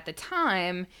at the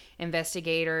time,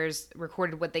 investigators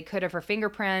recorded what they could of her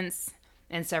fingerprints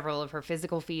and several of her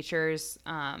physical features,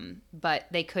 but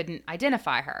they couldn't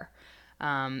identify her.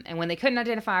 And when they couldn't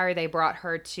identify her, they brought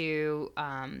her to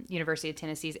University of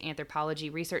Tennessee's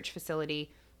Anthropology Research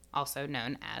Facility, also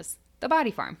known as the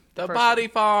Body Farm. The Body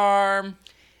Farm.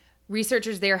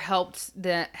 Researchers there helped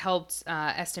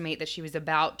estimate that she was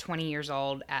about 20 years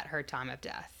old at her time of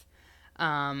death.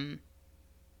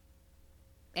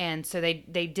 And so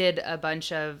they did a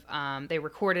bunch of, they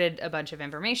recorded a bunch of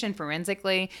information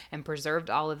forensically and preserved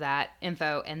all of that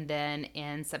info. And then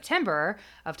in September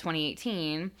of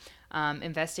 2018,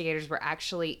 investigators were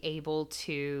actually able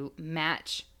to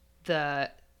match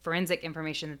the forensic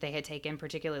information that they had taken,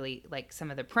 particularly like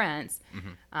some of the prints,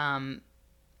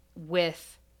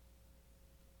 with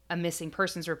a missing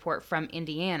persons report from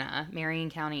Indiana, Marion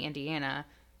County, Indiana,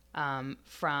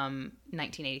 from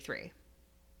 1983.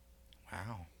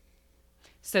 Wow.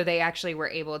 So they actually were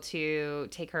able to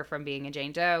take her from being a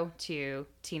Jane Doe to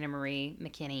Tina Marie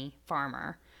McKinney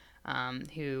Farmer,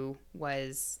 who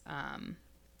was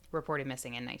reported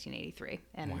missing in 1983.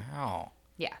 And wow.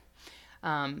 Yeah.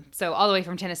 So all the way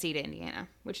from Tennessee to Indiana,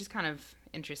 which is kind of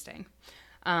interesting.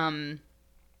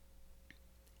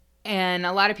 And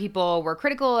a lot of people were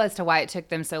critical as to why it took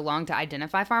them so long to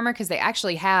identify Farmer, because they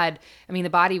actually had, the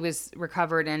body was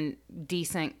recovered in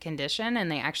decent condition, and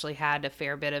they actually had a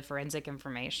fair bit of forensic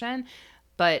information.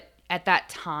 But at that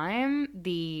time,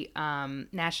 the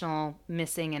National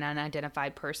Missing and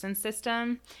Unidentified Persons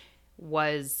System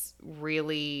was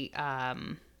really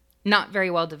not very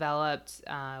well developed.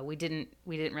 We didn't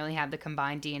really have the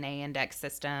combined DNA index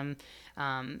system.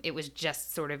 It was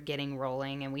just sort of getting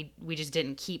rolling, and we just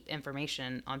didn't keep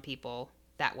information on people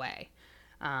that way.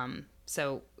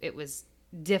 So it was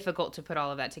difficult to put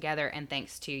all of that together. And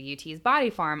thanks to UT's Body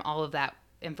Farm, all of that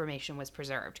information was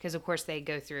preserved, because of course they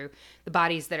go through the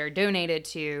bodies that are donated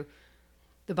to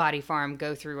the Body Farm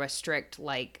go through a strict,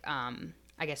 like,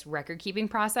 I guess, record keeping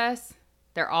process.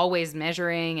 They're always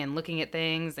measuring and looking at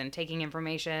things and taking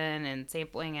information and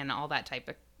sampling and all that type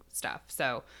of stuff.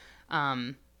 So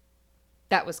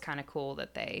that was kind of cool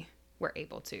that they were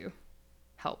able to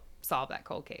help solve that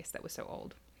cold case that was so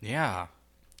old. Yeah.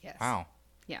 Yes. Wow.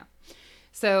 Yeah.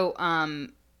 So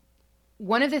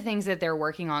one of the things that they're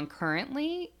working on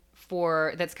currently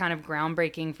that's kind of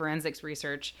groundbreaking forensics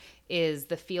research is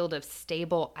the field of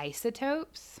stable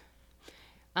isotopes.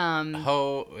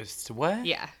 What?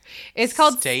 Yeah. It's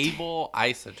called stable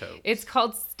isotopes. It's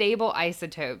called stable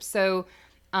isotopes. So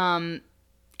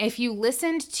if you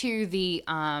listened to the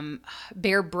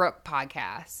Bear Brook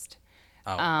podcast,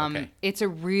 okay. It's a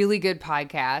really good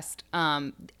podcast.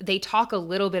 They talk a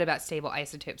little bit about stable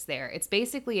isotopes there. It's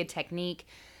basically a technique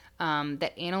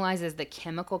that analyzes the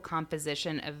chemical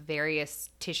composition of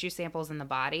various tissue samples in the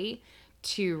body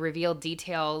to reveal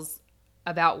details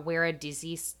about where a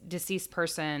deceased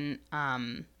person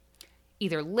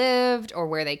either lived, or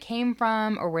where they came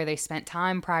from, or where they spent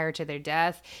time prior to their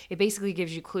death. It basically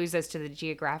gives you clues as to the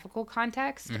geographical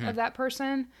context of that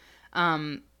person,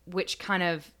 which kind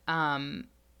of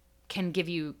can give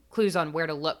you clues on where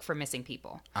to look for missing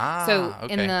people. So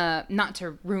okay. in not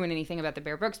to ruin anything about the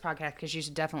Bear Brooks podcast, because you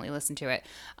should definitely listen to it.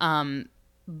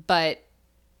 But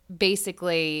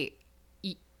basically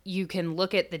you can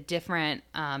look at the different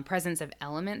presence of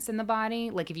elements in the body.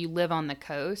 Like if you live on the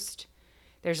coast,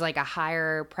 there's like a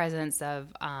higher presence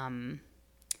of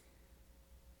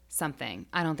something.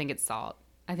 I don't think it's salt.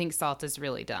 I think salt is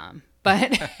really dumb.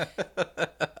 But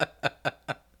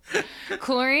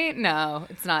chlorine? No,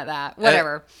 it's not that.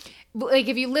 Whatever. Like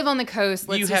if you live on the coast,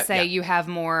 let's just say you have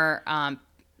more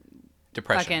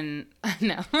depression.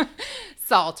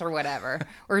 Salt or whatever,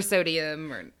 or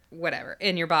sodium or whatever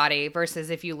in your body versus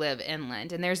if you live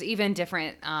inland. And there's even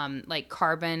different like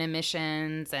carbon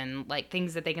emissions and like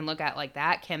things that they can look at like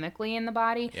that chemically in the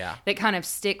body that kind of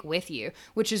stick with you,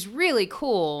 which is really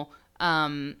cool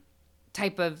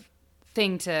type of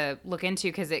thing to look into,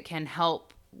 because it can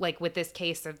help, like with this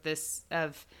case of Miss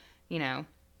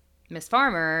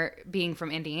Farmer being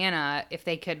from Indiana. If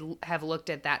they could have looked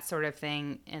at that sort of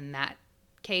thing in that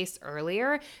case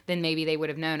earlier, then maybe they would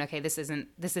have known, okay, this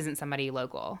isn't somebody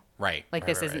local, right? Like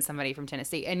this isn't somebody from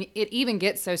Tennessee. And it even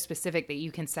gets so specific that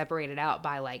you can separate it out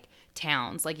by like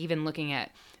towns. Like even looking at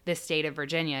the state of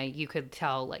Virginia, you could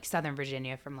tell like Southern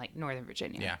Virginia from like Northern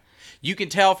Virginia. Yeah, you can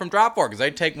tell from Dry Fork because they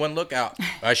take one look out.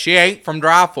 She ain't from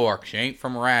Dry Fork. She ain't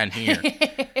from around here.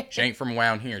 She ain't from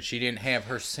around here. She didn't have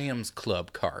her Sam's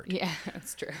Club card. Yeah,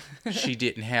 that's true. She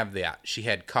didn't have that. She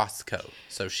had Costco,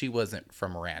 so she wasn't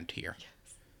from around here.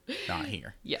 Not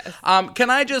here. Yes. Can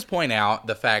I just point out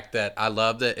the fact that I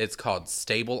love that it's called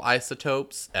stable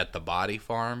isotopes at the Body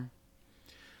Farm?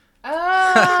 Oh.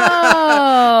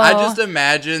 I just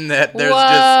imagine that there's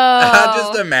I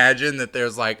just imagine that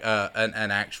there's like an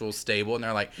actual stable, and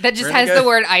they're like that just has the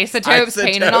word isotopes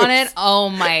painted on it. Oh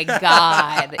my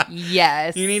god.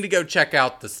 Yes. You need to go check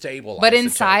out the stable. But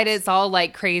isotopes. inside it's all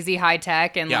like crazy high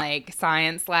tech and like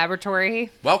science laboratory.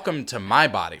 Welcome to my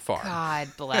Body Farm. God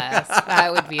bless.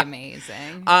 That would be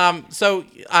amazing. So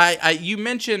you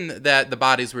mentioned that the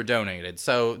bodies were donated,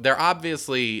 so they're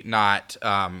obviously not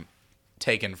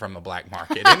taken from the black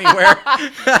market anywhere.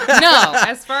 No,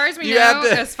 as far as we know,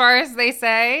 as far as they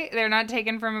say, they're not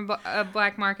taken from a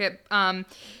black market.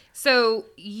 So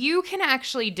you can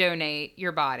actually donate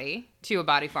your body to a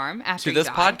Body Farm after to this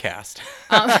podcast.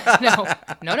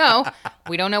 No.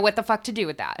 We don't know what the fuck to do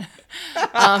with that.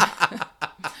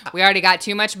 We already got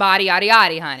too much body, yaddy,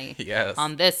 yaddy, honey. Yes.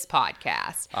 On this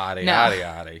podcast. Yaddy,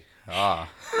 yaddy,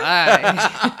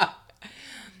 yaddy.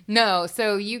 No,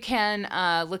 so you can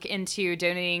look into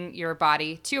donating your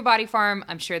body to a Body Farm.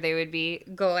 I'm sure they would be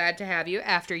glad to have you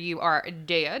after you are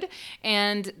dead.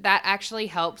 And that actually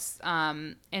helps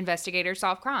investigators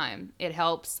solve crime. It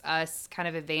helps us kind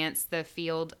of advance the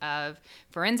field of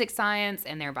forensic science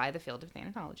and thereby the field of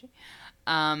thanatology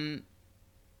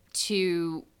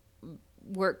to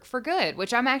work for good,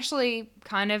 which I'm actually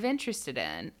kind of interested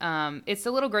in. It's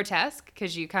a little grotesque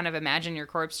because you kind of imagine your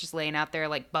corpse just laying out there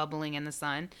like bubbling in the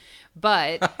sun,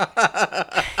 but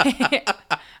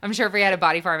I'm sure if we had a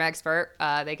Body Farm expert,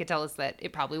 they could tell us that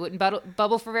it probably wouldn't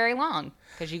bubble for very long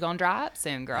because you're gonna dry up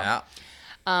soon, girl.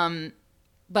 Yeah.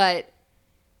 but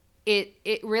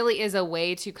it really is a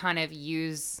way to kind of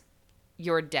use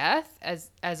your death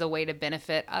as a way to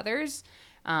benefit others,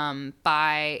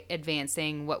 by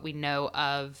advancing what we know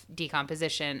of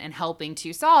decomposition and helping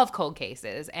to solve cold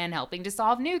cases and helping to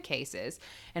solve new cases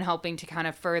and helping to kind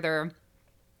of further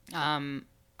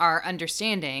our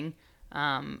understanding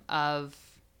of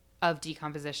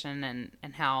decomposition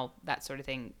and how that sort of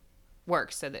thing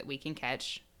works, so that we can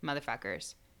catch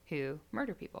motherfuckers who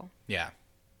murder people. Yeah.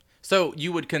 So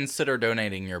you would consider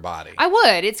donating your body? I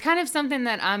would. It's kind of something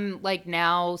that I'm like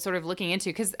now sort of looking into,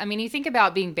 because I mean, you think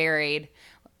about being buried.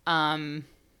 I mean,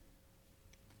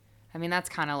 that's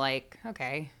kind of like,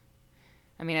 okay.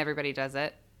 I mean, everybody does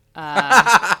it.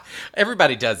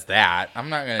 Everybody does that. I'm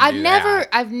not going to do that.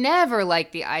 I've never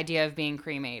liked the idea of being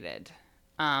cremated.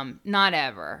 Not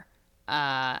ever.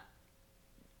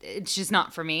 It's just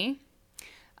not for me.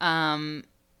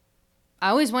 I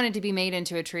always wanted to be made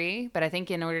into a tree, but I think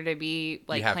in order to be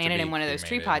like planted in one of those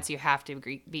tree pots, you have to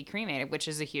be cremated, which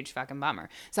is a huge fucking bummer.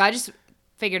 So I just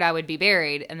figured I would be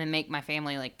buried and then make my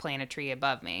family like plant a tree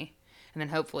above me, and then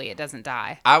hopefully it doesn't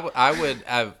die.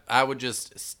 I would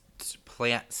just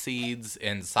plant seeds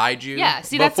inside you. Yeah,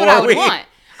 see, that's what I would want.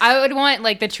 I would want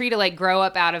like the tree to like grow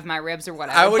up out of my ribs or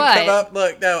whatever. I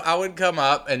would come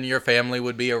up and your family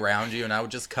would be around you, and I would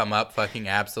just come up fucking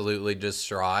absolutely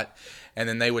distraught. And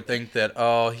then they would think that,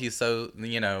 oh, he's so,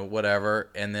 whatever.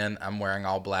 And then I'm wearing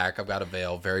all black. I've got a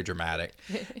veil, very dramatic.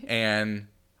 And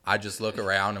I just look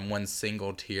around and one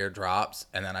single tear drops.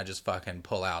 And then I just fucking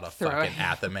pull out a fucking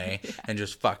athame and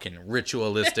just fucking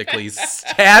ritualistically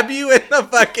stab you in the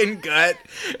fucking gut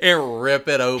and rip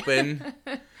it open.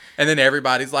 And then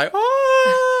everybody's like,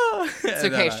 oh. It's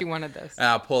okay, she wanted this. And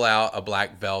I'll pull out a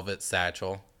black velvet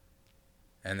satchel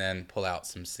and then pull out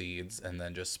some seeds and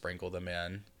then just sprinkle them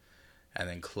in. And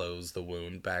then close the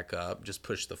wound back up. Just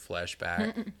push the flesh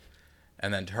back.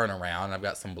 And then turn around. I've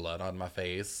got some blood on my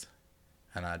face.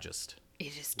 And I just...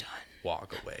 It is done.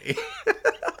 Walk away.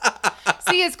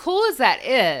 See, as cool as that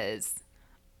is,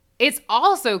 it's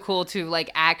also cool to,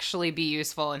 like, actually be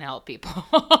useful and help people.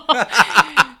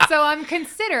 So I'm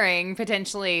considering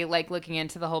potentially, like, looking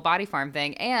into the whole body farm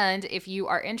thing. And if you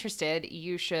are interested,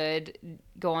 you should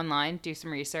go online, do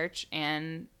some research,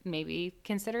 and maybe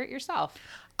consider it yourself.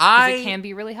 It can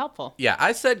be really helpful. Yeah,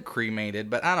 I said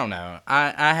cremated, but I don't know.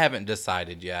 I haven't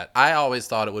decided yet. I always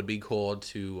thought it would be cool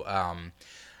to...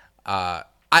 I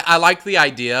like the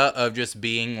idea of just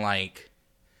being like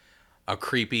a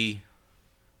creepy,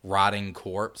 rotting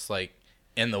corpse, like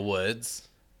in the woods.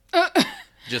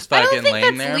 Just fucking laying there. I don't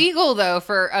think that's legal, though,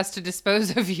 for us to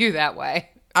dispose of you that way.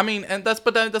 I mean, and that's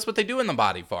what they do in the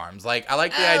body farms. Like, I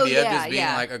like the idea of just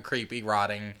being like a creepy,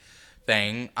 rotting...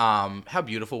 thing. How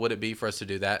beautiful would it be for us to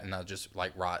do that and just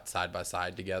like rot side by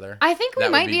side together? I think we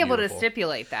might be able to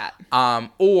stipulate that.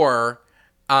 Or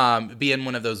be in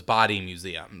one of those body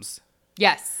museums.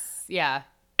 Yes. Yeah.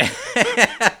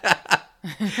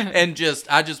 And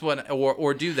I just want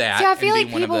or do that. See, I feel like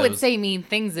people would say mean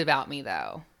things about me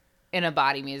though in a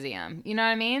body museum. You know what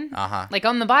I mean? Like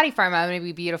on the body farm, I want to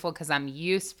be beautiful because I'm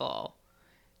useful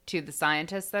to the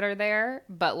scientists that are there,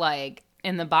 but like.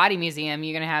 In the body museum,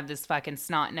 you're going to have this fucking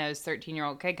snot-nosed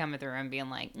 13-year-old kid coming through and being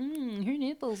like, her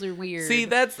nipples are weird. See,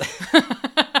 that's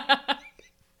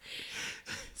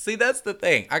the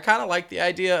thing. I kind of like the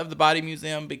idea of the body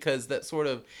museum because that sort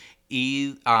of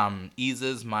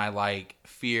eases my, like,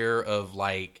 fear of,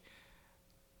 like,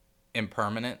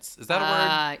 impermanence. Is that a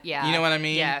word? Yeah. You know what I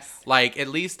mean? Yes. Like, at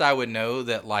least I would know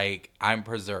that, like, I'm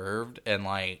preserved and,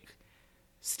 like,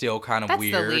 still kind of that's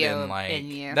weird the Leo and like in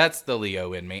you. That's the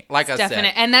Leo in me. Like it's I said,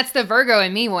 and that's the Virgo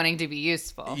in me wanting to be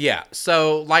useful. Yeah.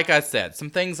 So like I said,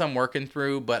 some things I'm working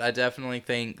through, but I definitely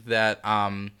think that I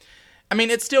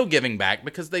mean it's still giving back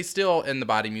because they still in the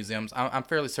body museums. I'm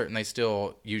fairly certain they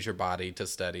still use your body to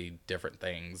study different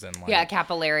things and like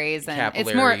capillaries and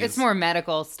it's more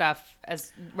medical stuff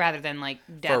as rather than like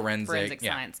forensic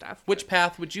science stuff. Which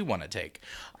path would you want to take?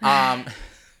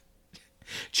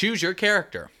 Choose your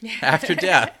character after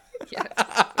death.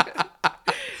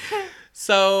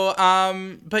 So,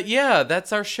 but yeah,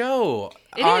 that's our show.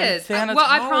 It is. Well,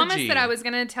 I promised that I was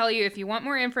going to tell you if you want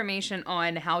more information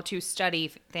on how to study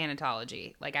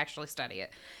thanatology, like actually study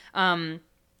it.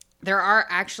 There are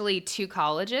actually 2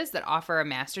 colleges that offer a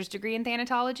master's degree in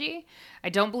thanatology. I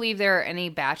don't believe there are any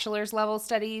bachelor's level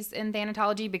studies in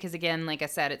thanatology because, again, like I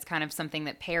said, it's kind of something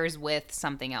that pairs with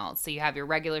something else. So you have your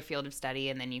regular field of study,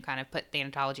 and then you kind of put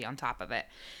thanatology on top of it.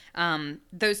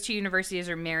 Those 2 universities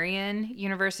are Marian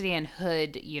University and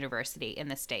Hood University in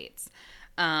the States.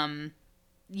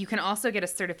 You can also get a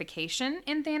certification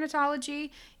in thanatology.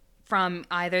 from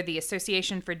either the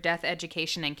Association for Death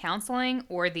Education and Counseling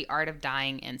or the Art of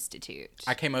Dying Institute.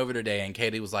 I came over today and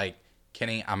Katie was like,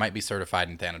 Kenny, I might be certified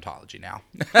in thanatology now.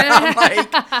 I'm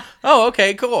like, oh,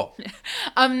 okay, cool.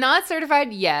 I'm not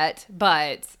certified yet,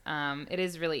 but it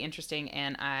is really interesting,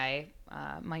 and I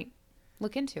might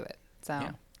look into it. So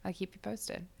I'll keep you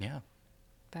posted. Yeah.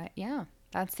 But yeah,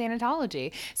 that's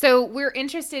thanatology. So we're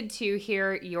interested to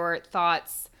hear your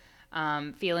thoughts,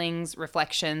 feelings,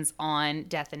 reflections on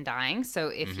death and dying. So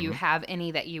if you have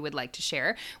any that you would like to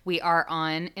share, we are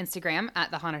on Instagram at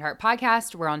The Haunted Heart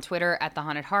Podcast. We're on Twitter at The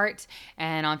Haunted Heart.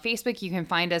 And on Facebook, you can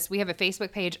find us. We have a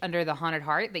Facebook page under The Haunted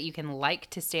Heart that you can like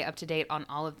to stay up to date on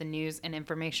all of the news and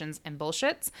informations and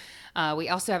bullshits. We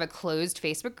also have a closed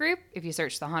Facebook group. If you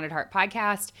search The Haunted Heart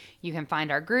Podcast, you can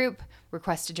find our group,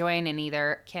 request to join, and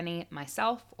either Kenny,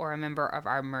 myself, or a member of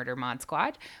our Murder Mod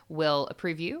Squad will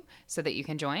approve you so that you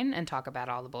can join and talk about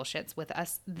all the bullshits with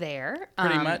us there.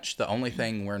 Pretty much the only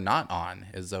thing we're not on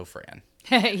is Zofran.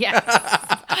 Yes.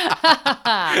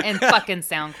 And fucking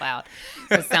SoundCloud.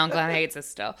 Because SoundCloud hates us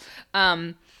still.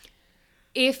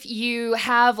 If you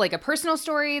have like a personal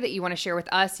story that you want to share with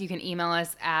us, you can email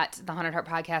us at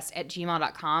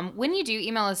thehauntedheartpodcast@gmail.com. When you do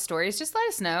email us stories, just let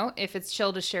us know if it's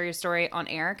chill to share your story on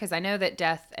air, because I know that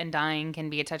death and dying can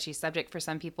be a touchy subject for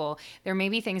some people. There may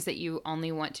be things that you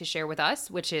only want to share with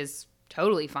us, which is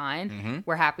totally fine.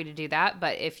 We're happy to do that.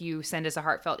 But if you send us a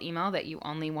heartfelt email that you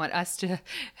only want us to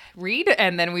read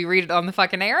and then we read it on the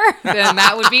fucking air, then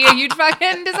that would be a huge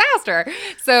fucking disaster.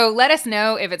 So let us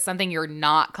know if it's something you're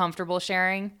not comfortable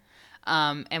sharing,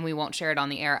 and we won't share it on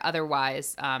the air.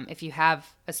 Otherwise, if you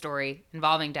have a story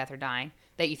involving death or dying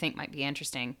that you think might be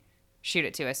interesting, shoot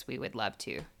it to us. We would love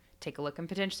to take a look and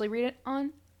potentially read it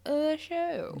on a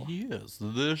show. Yes,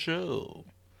 the show.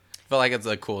 I feel like it's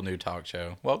a cool new talk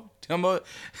show. Well, tell me about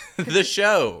the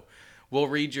show. We'll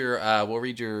read your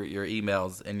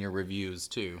emails and your reviews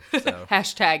too. So.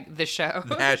 Hashtag the show.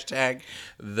 Hashtag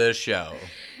the show.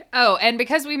 Oh, and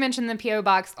because we mentioned the P.O.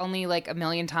 Box only like a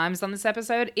million times on this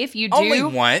episode, if you do... Only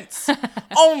once.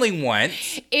 Only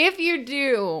once. If you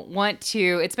do want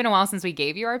to... It's been a while since we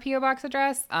gave you our P.O. Box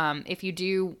address. If you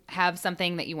do have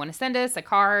something that you want to send us, a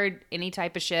card, any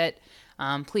type of shit...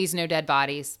 please, no dead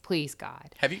bodies. Please,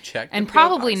 God. Have you checked? And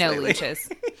probably no leeches.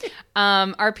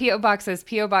 Our P.O. Box is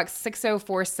P.O. Box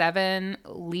 6047,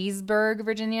 Leesburg,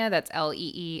 Virginia. That's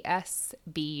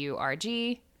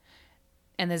Leesburg.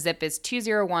 And the zip is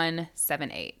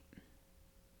 20178.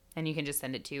 And you can just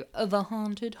send it to The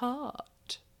Haunted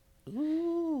Heart.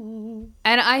 Ooh.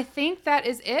 And I think that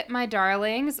is it, my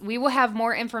darlings. We will have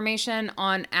more information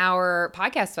on our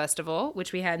podcast festival,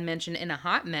 which we had mentioned in a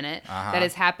hot minute, that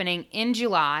is happening in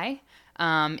July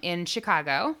in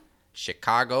Chicago.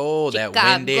 Chicago, that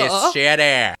windy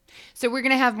city. So we're going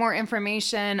to have more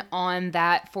information on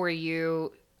that for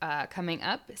you coming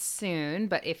up soon.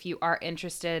 But if you are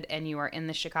interested and you are in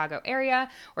the Chicago area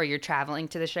or you're traveling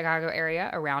to the Chicago area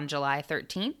around July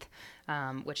 13th,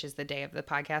 which is the day of the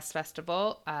podcast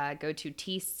festival, go to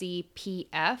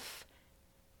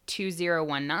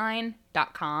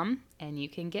tcpf2019.com and you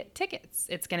can get tickets.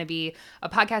 It's going to be a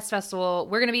podcast festival.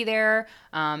 We're going to be there.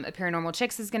 A Paranormal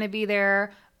Chicks is going to be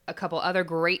there. A couple other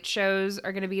great shows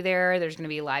are going to be there. There's going to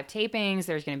be live tapings.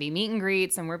 There's going to be meet and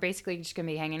greets. And we're basically just going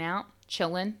to be hanging out,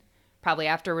 chilling. Probably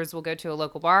afterwards we'll go to a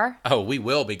local bar. Oh, we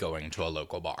will be going to a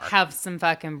local bar. Have some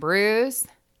fucking brews.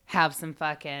 Have some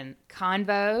fucking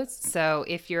convos. So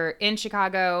if you're in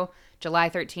Chicago, July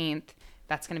 13th,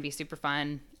 that's going to be super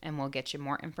fun. And we'll get you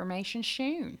more information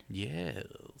soon.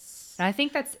 Yes. And I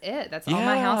think that's it. That's all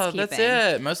my housekeeping.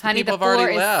 That's it. Most of the people the have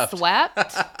already floor left. Is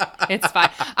swept. It's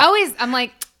fine. I'm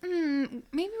like,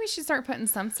 maybe we should start putting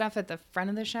some stuff at the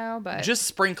front of the show. But just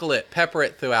sprinkle it, pepper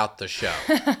it throughout the show.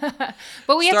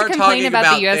 But we have to complain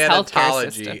about the U.S.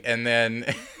 healthcare system.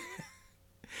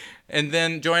 And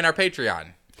then join our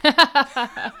Patreon.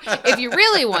 If you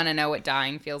really want to know what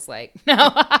dying feels like.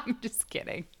 No, I'm just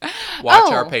kidding.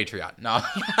 Watch our Patreon. No.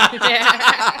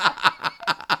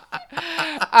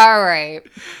 All right.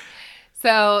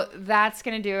 So that's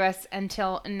going to do us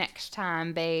until next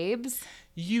time, babes.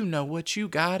 You know what you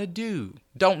got to do.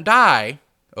 Don't die,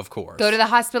 of course. Go to the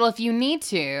hospital if you need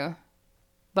to.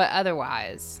 But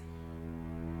otherwise,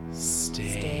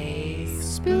 stay